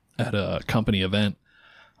a company event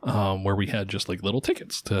where we had just like little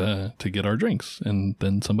tickets to get our drinks, and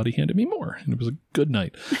then somebody handed me more, and it was a good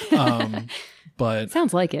night. But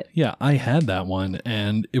sounds like it. Yeah, I had that one,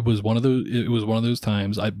 and it was one of those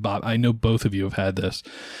times. I know both of you have had this,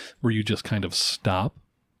 where you just kind of stop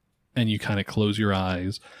and you kind of close your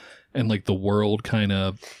eyes and like the world kind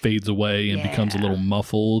of fades away and becomes a little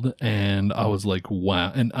muffled. And I was like,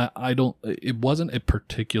 wow. And I don't, it wasn't a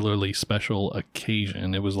particularly special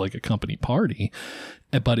occasion. It was like a company party,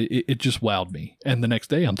 but it just wowed me. And the next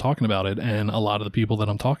day I'm talking about it, and a lot of the people that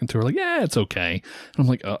I'm talking to are like, yeah, it's okay. And I'm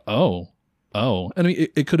like, oh. And I mean,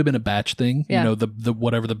 it could have been a batch thing. Yeah. You know, the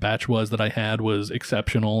whatever the batch was that I had was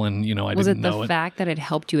exceptional, and you know, I didn't know Was it the it. fact that it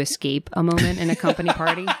helped you escape a moment in a company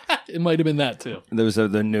party? It might have been that too. There was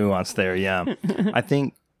the nuance there, yeah. I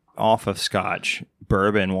think off of Scotch,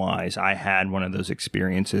 bourbon-wise, I had one of those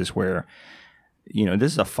experiences where, you know,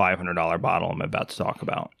 this is a $500 bottle I'm about to talk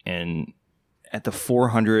about, and at the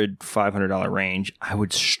 $400-$500 range, I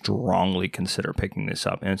would strongly consider picking this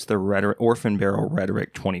up, and it's the Orphan Barrel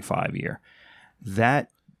Rhetoric 25 year. That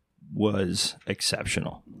was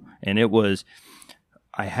exceptional, and it was.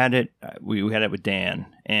 I had it. We had it with Dan,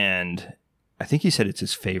 and I think he said it's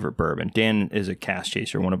his favorite bourbon. Dan is a cast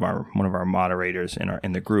chaser, one of our moderators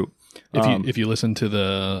in the group. If you listen to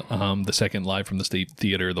the second live from the State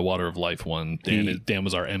Theater, the Water of Life one, Dan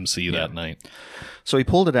was our MC that night. So he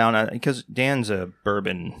pulled it out because Dan's a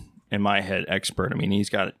bourbon, in my head, expert. I mean, he's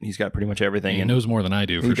got pretty much everything. He and knows more than I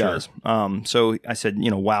do, for he sure. does. So I said, you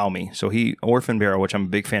know, wow me. So Orphan Barrel, which I'm a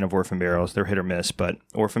big fan of Orphan Barrels. They're hit or miss, but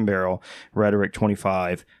Orphan Barrel, Rhetoric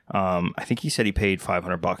 25. I think he said he paid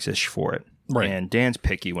 $500-ish for it. Right. And Dan's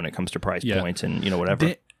picky when it comes to price points and, you know,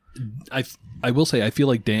 whatever. I will say, I feel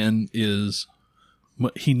like Dan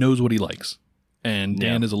he knows what he likes. And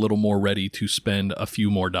Dan is a little more ready to spend a few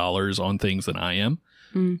more dollars on things than I am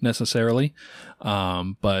necessarily.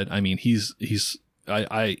 But I mean, he's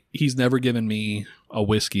never given me a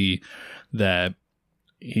whiskey that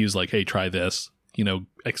he's like, hey, try this, you know,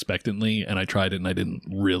 expectantly. And I tried it and I didn't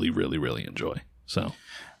really, really, really enjoy. So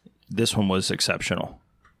this one was exceptional.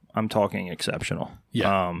 I'm talking exceptional.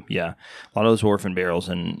 Yeah. Yeah. A lot of those Orphan Barrels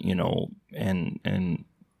and, you know, and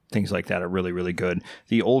things like that are really, really good.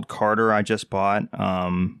 The Old Carter I just bought,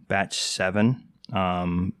 batch 7,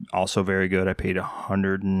 also very good. I paid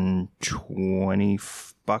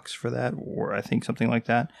 $120 for that, or I think something like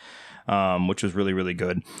that, which was really, really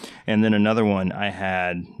good. And then another one I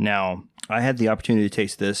had the opportunity to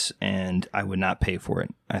taste this, and I would not pay for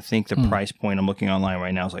it. I think the price point I'm looking online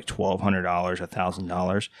right now is like $1,200,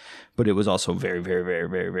 $1,000, but it was also very, very, very,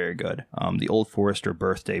 very, very good. The Old Forester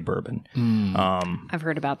Birthday Bourbon. I've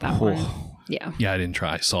heard about that one. Yeah. yeah, I didn't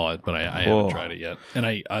try. I saw it, but I haven't tried it yet.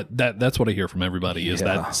 And that's what I hear from everybody is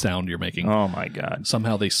that sound you're making. Oh my God.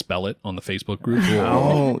 Somehow they spell it on the Facebook group.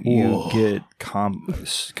 How you get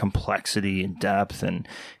complexity and depth and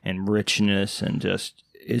richness and just,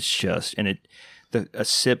 it's just, and a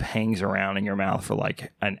sip hangs around in your mouth for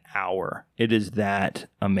like an hour. It is that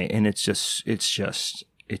amazing. And it's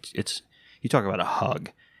you talk about a hug.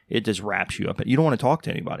 It just wraps you up. You don't want to talk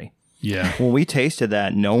to anybody. Yeah. When we tasted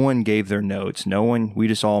that, no one gave their notes. We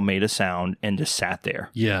just all made a sound and just sat there.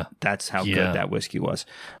 Yeah. That's how good that whiskey was.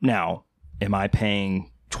 Now, am I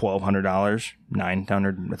paying $1,200,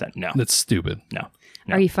 $900 with that? No. That's stupid. No.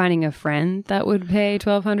 Are you finding a friend that would pay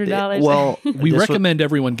 $1,200? Well, We recommend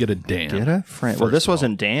everyone get a Dan. Get a friend. Well, this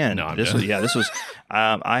wasn't Dan. No, I'm this joking. was.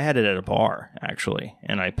 I had it at a bar actually,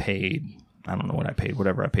 and I paid. I don't know what I paid.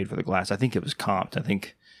 Whatever I paid for the glass. I think it was comped. I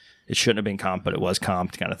think it shouldn't have been comped, but it was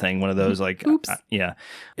comped, kind of thing. One of those like, oops. Yeah.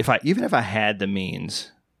 If I had the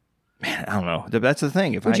means, man, I don't know. That's the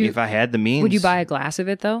thing. If I had the means, would you buy a glass of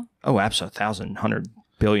it though? Oh, absolutely, 1,000, 100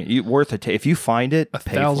 billion. Worth it. If you find it,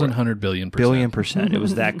 1,100 billion %. Billion%. It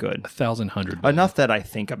was that good. 1,100 Enough that I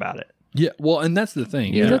think about it. Yeah, well, and that's the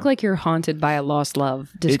thing. You Yeah. look like you're haunted by a lost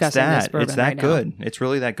love discussing this bourbon It's that right now. good. It's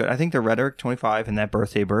really that good. I think the Rhetoric 25 and that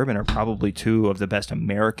Birthday Bourbon are probably two of the best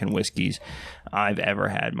American whiskeys I've ever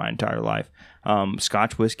had my entire life.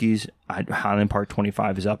 Scotch whiskeys, Highland Park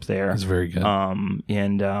 25 is up there. It's very good.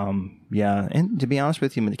 And to be honest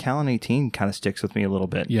with you, the Macallan 18 kind of sticks with me a little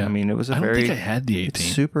bit. Yeah. I mean, it was I don't think I had the 18. It's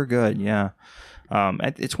super good, yeah.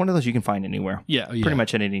 It's one of those you can find anywhere. Yeah. Pretty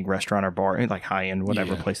much at any restaurant or bar, like high-end,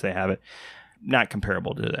 whatever place they have it. Not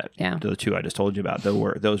comparable to that. Yeah. To the two I just told you about.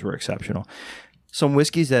 Those were exceptional. Some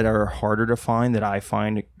whiskeys that are harder to find that I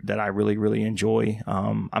find that I really, really enjoy.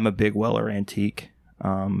 I'm a big Weller Antique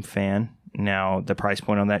fan. Now, the price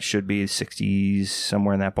point on that should be 60s,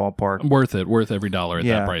 somewhere in that ballpark. Worth every dollar at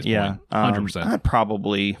that price point.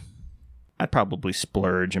 100%. I'd probably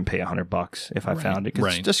splurge and pay $100 if I found it.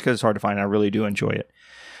 Right. Just because it's hard to find, I really do enjoy it.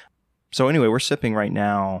 So anyway, we're sipping right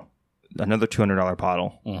now another $200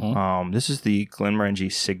 bottle. Mhm. This is the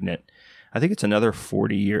Glenmorangie Signet. I think it's another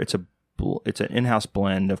 40-year. It's a it's an in-house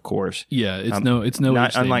blend, of course. Yeah, it's no age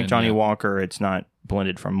unlike statement, Johnny yeah. Walker, it's not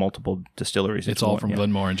blended from multiple distilleries. It's all one, from yeah.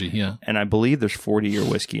 Glenmorangie, yeah. And I believe there's 40-year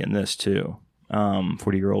whiskey in this too.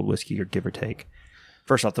 40-year-old whiskey, or give or take.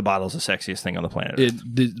 First off, the bottle's the sexiest thing on the planet. It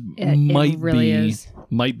It really is.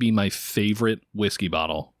 might be my favorite whiskey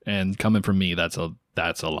bottle, and coming from me, that's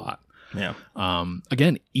a lot. Yeah.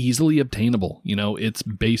 Again, easily obtainable. You know, it's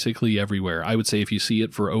basically everywhere. I would say if you see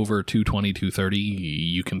it for over $220, $230,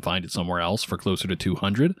 you can find it somewhere else for closer to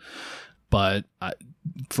 $200. But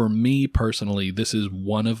for me personally, this is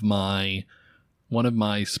one of my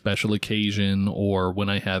special occasion, or when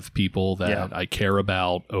I have people that I care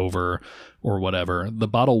about over or whatever. The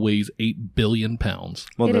bottle weighs 8 billion pounds.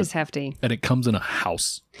 Well, It is hefty. And it comes in a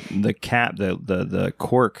house. the cap, the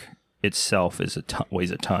cork itself weighs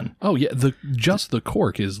a ton. Oh yeah, the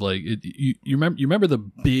cork is like you remember the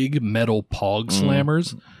big metal pog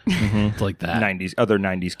slammers? It's like that.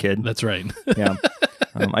 90s kid. That's right. Yeah.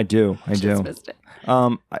 I do. Just missed it.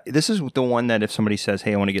 This is the one that if somebody says,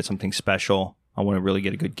 "Hey, I want to get something special. I want to really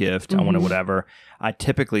get a good gift. I want to whatever." I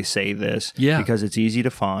typically say this because it's easy to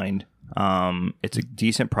find. It's a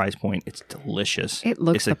decent price point. It's delicious. It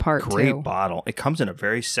looks it's the part, a great too. bottle. It comes in a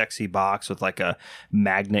very sexy box with like a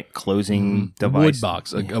magnet closing device. Wood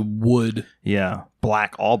box, a wood. Yeah,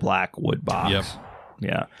 all black wood box. Yep.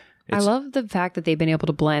 Yeah. I love the fact that they've been able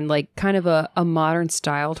to blend like kind of a modern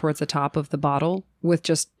style towards the top of the bottle with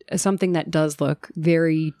just something that does look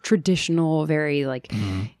very traditional, very like,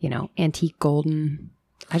 antique golden.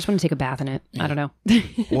 I just want to take a bath in it. I don't know.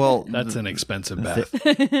 Well, That's an expensive bath.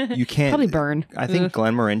 you can't Probably burn. I think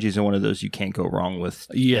Glenmorangie is one of those you can't go wrong with.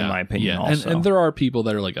 Yeah, in my opinion. yeah. Also, And there are people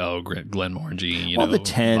that are like, "Oh, Glenmorangie." the blah,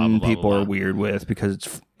 10 blah, blah, people blah, are blah. weird with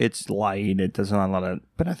because it's light. It doesn't have a lot of,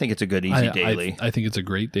 but I think it's a good easy daily. I think it's a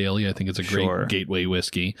great daily. I think it's a great Sure. gateway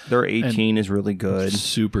whiskey. Their 18 is really good.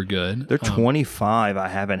 Super good. Their 25 I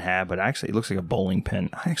haven't had, but actually it looks like a bowling pin.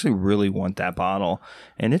 I actually really want that bottle,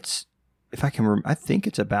 and it's if I can. I think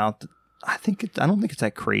it's about. I don't think it's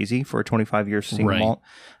that crazy for a 25-year single Right. malt.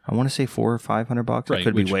 I want to say $400 or $500. I Right,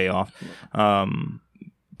 could be which- way off.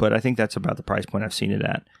 But I think that's about the price point I've seen it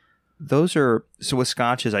at. Those are so with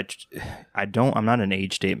scotches. I'm not an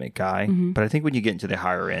age statement guy, but I think when you get into the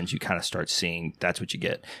higher ends, you kind of start seeing that's what you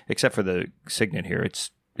get. Except for the Signet here, it's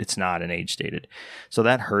not an age stated, so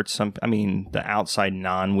that hurts some. I mean, the outside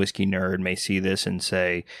non-whiskey nerd may see this and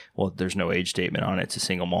say, "Well, there's no age statement on it. It's a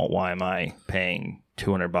single malt. Why am I paying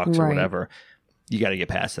 $200 or Right. whatever?" You got to get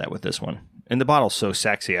past that with this one. And the bottle's so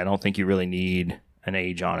sexy. I don't think you really need an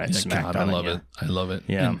age on it. Yeah, smacked God, I on love you. it. I love it.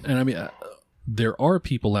 Yeah. And I mean, there are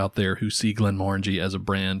people out there who see Glenmorangie as a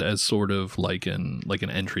brand as sort of like an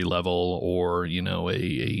entry level, or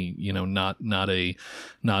not a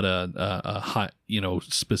high,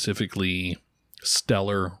 specifically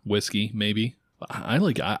stellar whiskey maybe.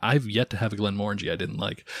 I've yet to have a Glenmorangie I didn't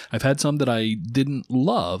like. I've had some that I didn't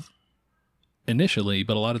love initially,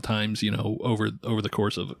 but a lot of times, over the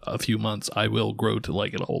course of a few months, I will grow to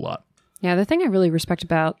like it a whole lot. Yeah, the thing I really respect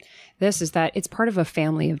about this is that it's part of a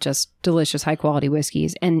family of just delicious, high quality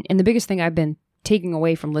whiskeys. And the biggest thing I've been taking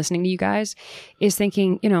away from listening to you guys is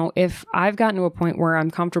thinking, if I've gotten to a point where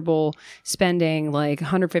I'm comfortable spending like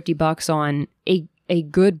 $150 on a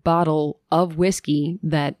good bottle of whiskey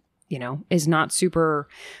that, is not super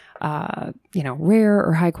rare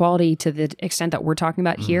or high quality to the extent that we're talking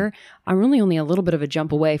about here, I'm really only a little bit of a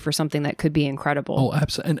jump away for something that could be incredible. Oh,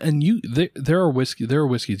 absolutely. And there are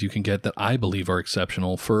whiskeys you can get that I believe are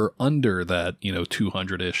exceptional for under that,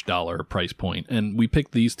 $200-ish price point. And we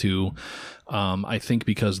picked these two, I think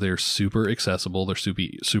because they're super accessible, they're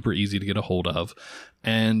super easy to get a hold of,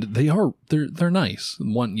 and they're nice.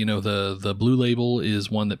 One, the Blue Label is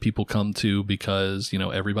one that people come to because,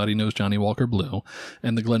 everybody knows Johnny Walker Blue,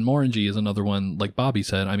 and the Glenmorangie is another one. Like Bobby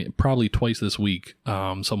said, I mean, probably twice this week,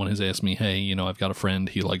 someone has asked me, "Hey, I've got a friend,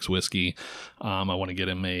 he likes whiskey. I want to get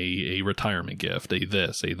him a retirement gift, a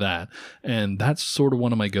this, a that," and that's sort of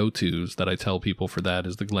one of my go-tos that I tell people for that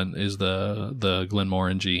is the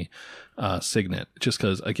Glenmorangie Signet, just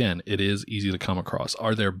because, again, it is easy to come across.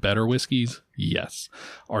 Are there better whiskeys? Yes.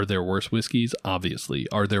 Are there worse whiskeys? Obviously.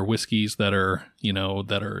 Are there whiskeys that are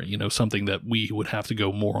something that we would have to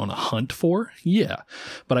go more on a hunt for? Yeah.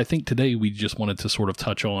 But I think today we just wanted to sort of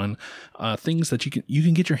touch on things that you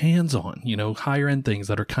can get your hands on, higher end things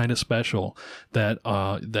that are kind of special that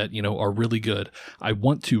are really good. I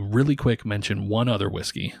want to really quick mention one other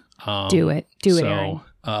whiskey. Do it, Aaron.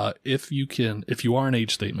 If you are an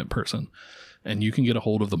age statement person and you can get a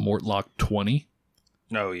hold of the Mortlock 20,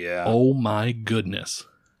 Oh yeah. oh my goodness.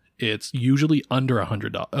 It's usually under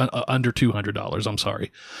under $200. I'm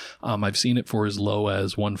sorry. I've seen it for as low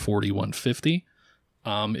as $140,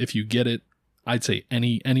 $150. If you get it, I'd say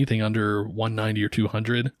anything under $190 or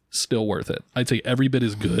 $200, still worth it. I'd say every bit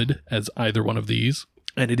as good as either one of these.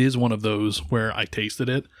 And it is one of those where I tasted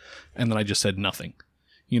it and then I just said nothing.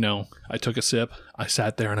 You know, I took a sip, I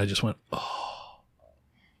sat there and I just went, oh,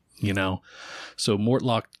 you know. So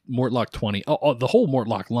Mortlock 20, the whole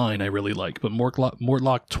Mortlock line I really like, but Mortlock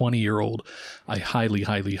 20-year-old, I highly,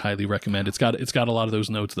 highly, highly recommend. It's got a lot of those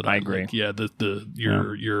notes that I agree. Like. Yeah,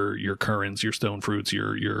 your currants, your stone fruits,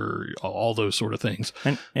 your all those sort of things.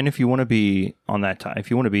 And if you want to be on that time, if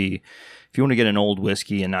you want to get an old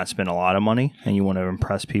whiskey and not spend a lot of money, and you want to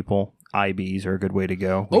impress people, IBs are a good way to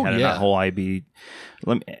go. We had that whole IB.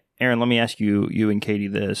 Aaron, let me ask you and Katie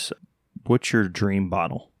this: what's your dream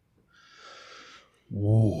bottle?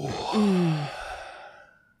 Ooh.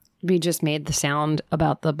 We just made the sound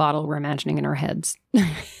about the bottle we're imagining in our heads.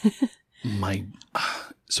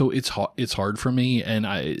 So it's hard for me, and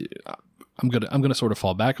I'm gonna sort of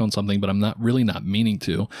fall back on something, but I'm not meaning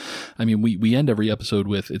to. I mean, we end every episode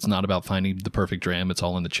with it's not about finding the perfect dram; it's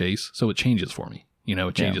all in the chase. So it changes for me. You know,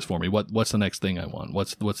 it changes for me. What's the next thing I want?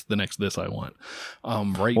 What's the next this I want?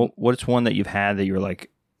 Right. Well, what's one that you've had that you're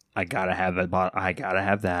like, I gotta have that bottle. I gotta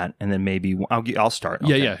have that, and then maybe I'll start.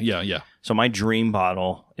 Okay. Yeah. So my dream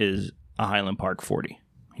bottle is a Highland Park 40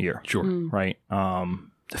 year. Sure. Right.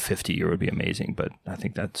 The 50 year would be amazing, but I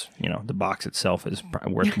think that's, the box itself is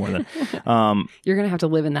probably worth more than. You're gonna have to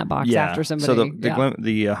live in that box after somebody. So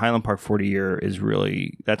the Highland Park 40 year is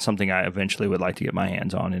really, that's something I eventually would like to get my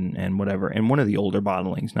hands on and whatever. And one of the older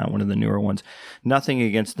bottlings, not one of the newer ones. Nothing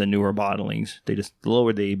against the newer bottlings. They just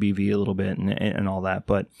lowered the ABV a little bit and all that.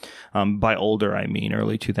 But by older, I mean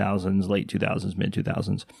early 2000s, late 2000s, mid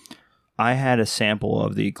 2000s. I had a sample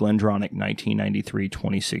of the GlenDronach 1993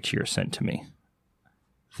 26 year sent to me.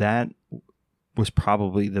 That was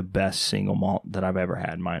probably the best single malt that I've ever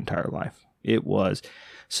had in my entire life. It was.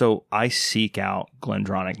 So I seek out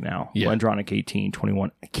GlenDronach now. Yeah. GlenDronach 18,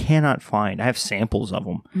 21. I cannot find. I have samples of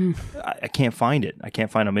them. I can't find it. I can't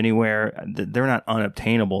find them anywhere. They're not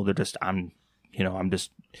unobtainable. They're just,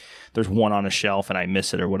 there's one on a shelf and I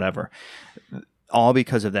miss it or whatever. All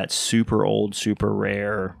because of that super old, super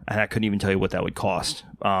rare, and I couldn't even tell you what that would cost.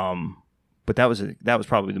 But that was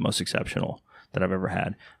probably the most exceptional that I've ever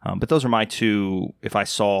had. But those are my two. If I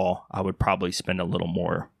saw, I would probably spend a little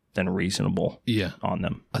more than reasonable on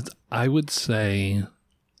them. I would say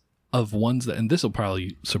of ones that, and this will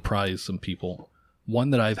probably surprise some people,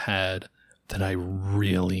 one that I've had that I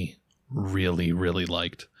really, really, really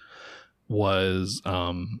liked was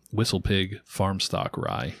WhistlePig Farm Stock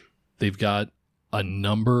Rye. They've got a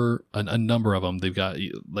number of them. They've got,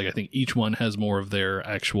 like, I think each one has more of their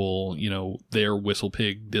actual, their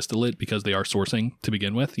WhistlePig distillate because they are sourcing to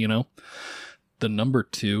begin with, The number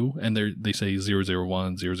 2, and they say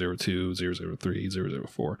 001, 002, 003,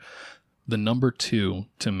 004. The number 2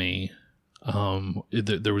 to me,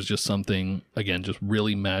 there was just something, again, just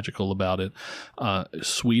really magical about it.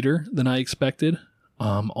 Sweeter than I expected.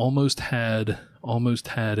 Almost had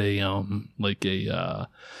a like a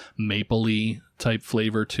mapley type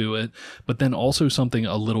flavor to it, but then also something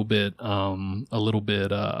a little bit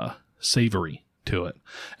savory to it.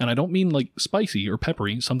 And I don't mean like spicy or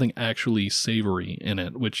peppery, something actually savory in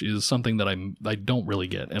it, which is something that I don't really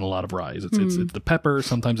get in a lot of ryes. It's the pepper,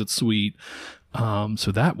 sometimes it's sweet.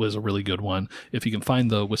 So that was a really good one. If you can find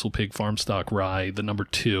the WhistlePig Farm Stock Rye, the number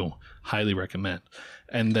 2, highly recommend.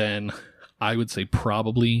 And then I would say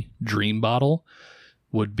probably dream bottle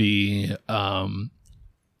would be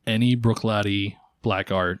any Bruichladdich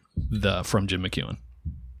Black Art from Jim McEwan.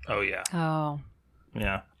 Oh yeah. Oh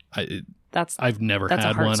yeah. I've never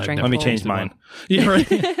had one. Let me change mine. Yeah,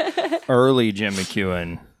 right. Early Jim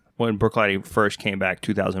McEwan, when Bruichladdich first came back,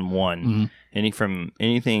 2001.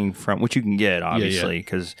 Anything from which you can get, obviously,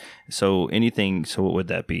 because so what would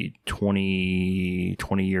that be, 20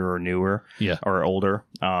 year or newer, or older?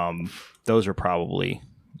 Those are probably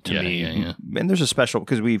to me. And there's a special,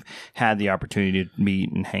 because we've had the opportunity to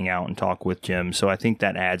meet and hang out and talk with Jim, so I think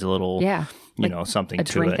that adds a little, something to it.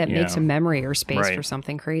 A drink that makes a memory or space for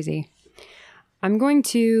something crazy. I'm going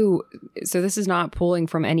to. So this is not pulling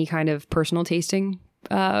from any kind of personal tasting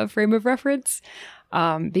frame of reference.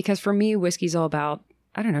 Because for me, whiskey's all about,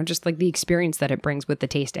 I don't know, just like the experience that it brings with the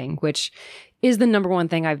tasting, which is the number one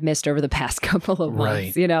thing I've missed over the past couple of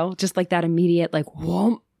months, just like that immediate, like,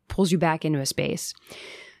 whoa, pulls you back into a space.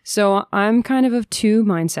 So I'm kind of 2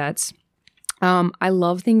 mindsets. I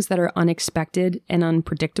love things that are unexpected and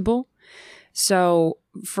unpredictable. So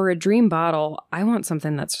for a dream bottle, I want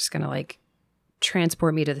something that's just going to like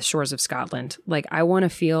transport me to the shores of Scotland. Like, I want to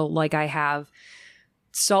feel like I have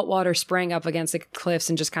salt water spraying up against the cliffs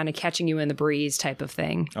and just kind of catching you in the breeze type of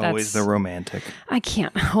thing. Always the romantic. I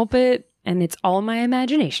can't help it. And it's all my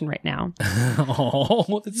imagination right now.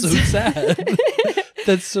 Oh, that's so sad.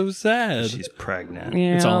 That's so sad. She's pregnant.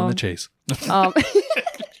 You It's all in know? the chase. Um,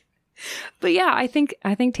 but yeah, I think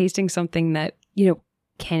tasting something that,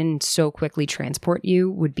 can so quickly transport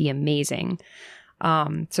you would be amazing.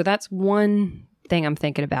 So that's one thing I'm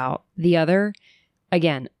thinking about. The other,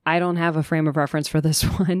 again, I don't have a frame of reference for this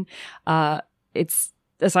one. It's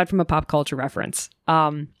aside from a pop culture reference.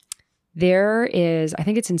 There is, I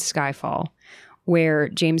think it's in Skyfall, where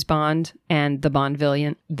James Bond and the Bond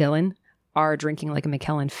villain are drinking like a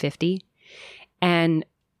Macallan 50. And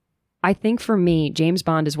I think for me, James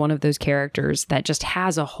Bond is one of those characters that just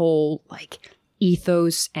has a whole like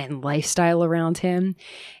ethos and lifestyle around him.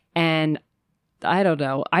 And I don't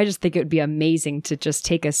know. I just think it would be amazing to just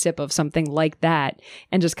take a sip of something like that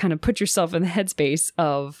and just kind of put yourself in the headspace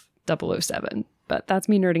of 007. But that's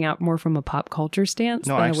me nerding out more from a pop culture stance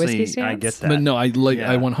No, than actually, a whiskey stance. I get that. But no, I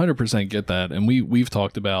Yeah. 100% get that, and we've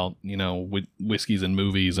talked about with whiskeys and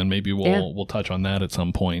movies, and maybe we'll touch on that at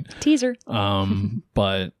some point. Teaser.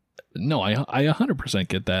 But no, I 100%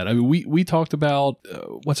 get that. I mean, we talked about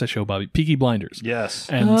what's that show, Bobby? Peaky Blinders, Yes.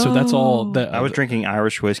 and so that's all that I was drinking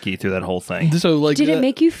Irish whiskey through that whole thing. So like, Did it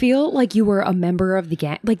make you feel like you were a member of the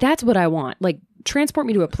gang? Like, that's what I want. Like, transport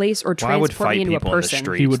me to a place or Well, I would transport fight me into a people in the person.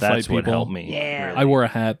 streets. He would That's fight what people. helped me. Yeah. really. I wore a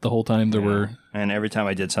hat the whole time. There were And every time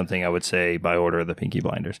I did something, I would say, by order of the Pinky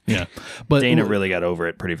Blinders. but Dana really got over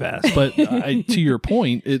it pretty fast. But to your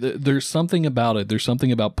point, there's something about it. There's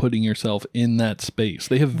something about putting yourself in that space.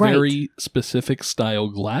 They have Right. very specific style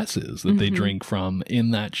glasses that they drink from in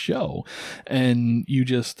that show, and you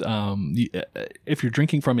just if you're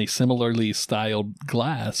drinking from a similarly styled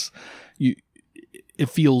glass, it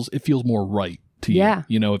feels more right to you. Yeah.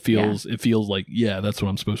 It feels like, that's what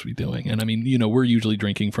I'm supposed to be doing. And I mean, we're usually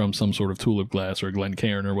drinking from some sort of tulip glass or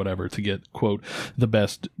Glencairn or whatever to get, quote, the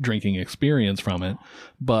best drinking experience from it.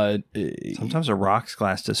 But Sometimes a rocks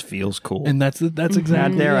glass just feels cool. and that's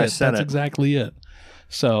exactly There, I it. said That's it. exactly it.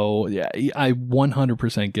 So yeah, I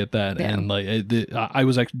 100% get that. Yeah. And like I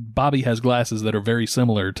was actually, Bobby has glasses that are very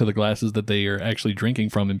similar to the glasses that they are actually drinking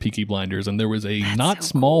from in Peaky Blinders, and there was a not so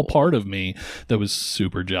small cool. part of me that was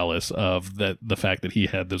super jealous of the fact that he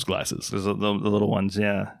had those glasses. Those are the little ones,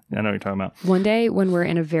 yeah. I know what you're talking about. One day when we're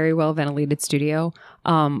in a very well ventilated studio,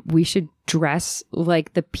 we should dress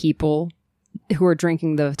like the people who are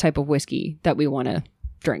drinking the type of whiskey that we want to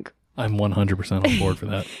drink. I'm 100% on board for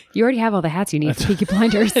that. You already have all the hats you need for Peaky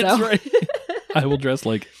Blinders, so. That's right. I will dress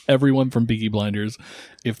like everyone from Peaky Blinders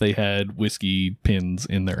if they had whiskey pins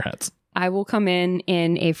in their hats. I will come in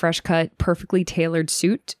a fresh cut, perfectly tailored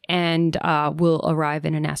suit, and will arrive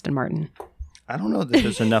in an Aston Martin. I don't know that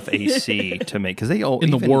there's enough AC to make, because they all In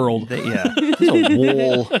the world. That's a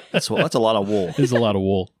wool. That's a lot of wool. There's a lot of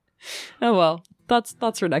wool. Oh, well, that's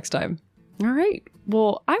for next time. All right.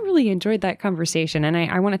 Well, I really enjoyed that conversation, and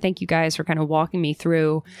I want to thank you guys for kind of walking me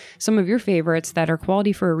through some of your favorites that are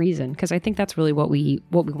quality for a reason, because I think that's really what we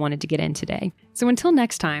wanted to get in today. So until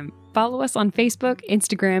next time, follow us on Facebook,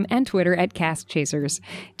 Instagram, and Twitter at Cask Chasers.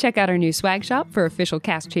 Check out our new swag shop for official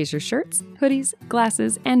Cask Chasers shirts, hoodies,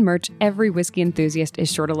 glasses, and merch every whiskey enthusiast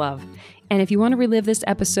is sure to love. And if you want to relive this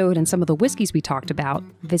episode and some of the whiskeys we talked about,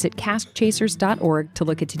 visit caskchasers.org to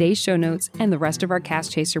look at today's show notes and the rest of our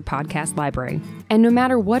Cask Chaser podcast library. And no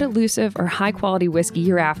matter what elusive or high-quality whiskey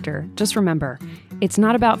you're after, just remember, it's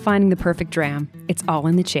not about finding the perfect dram. It's all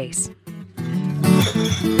in the chase.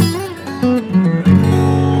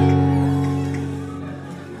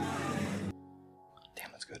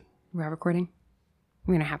 Damn, that's good. We're recording?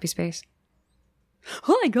 We're in a happy space.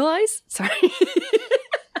 Hi, guys. Sorry.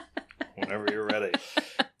 Whenever you're ready.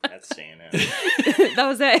 That's saying it. That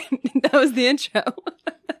was it. That was the intro.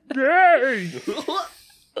 Yay!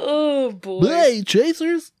 Oh, boy. Hey,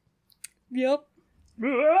 chasers! Yep.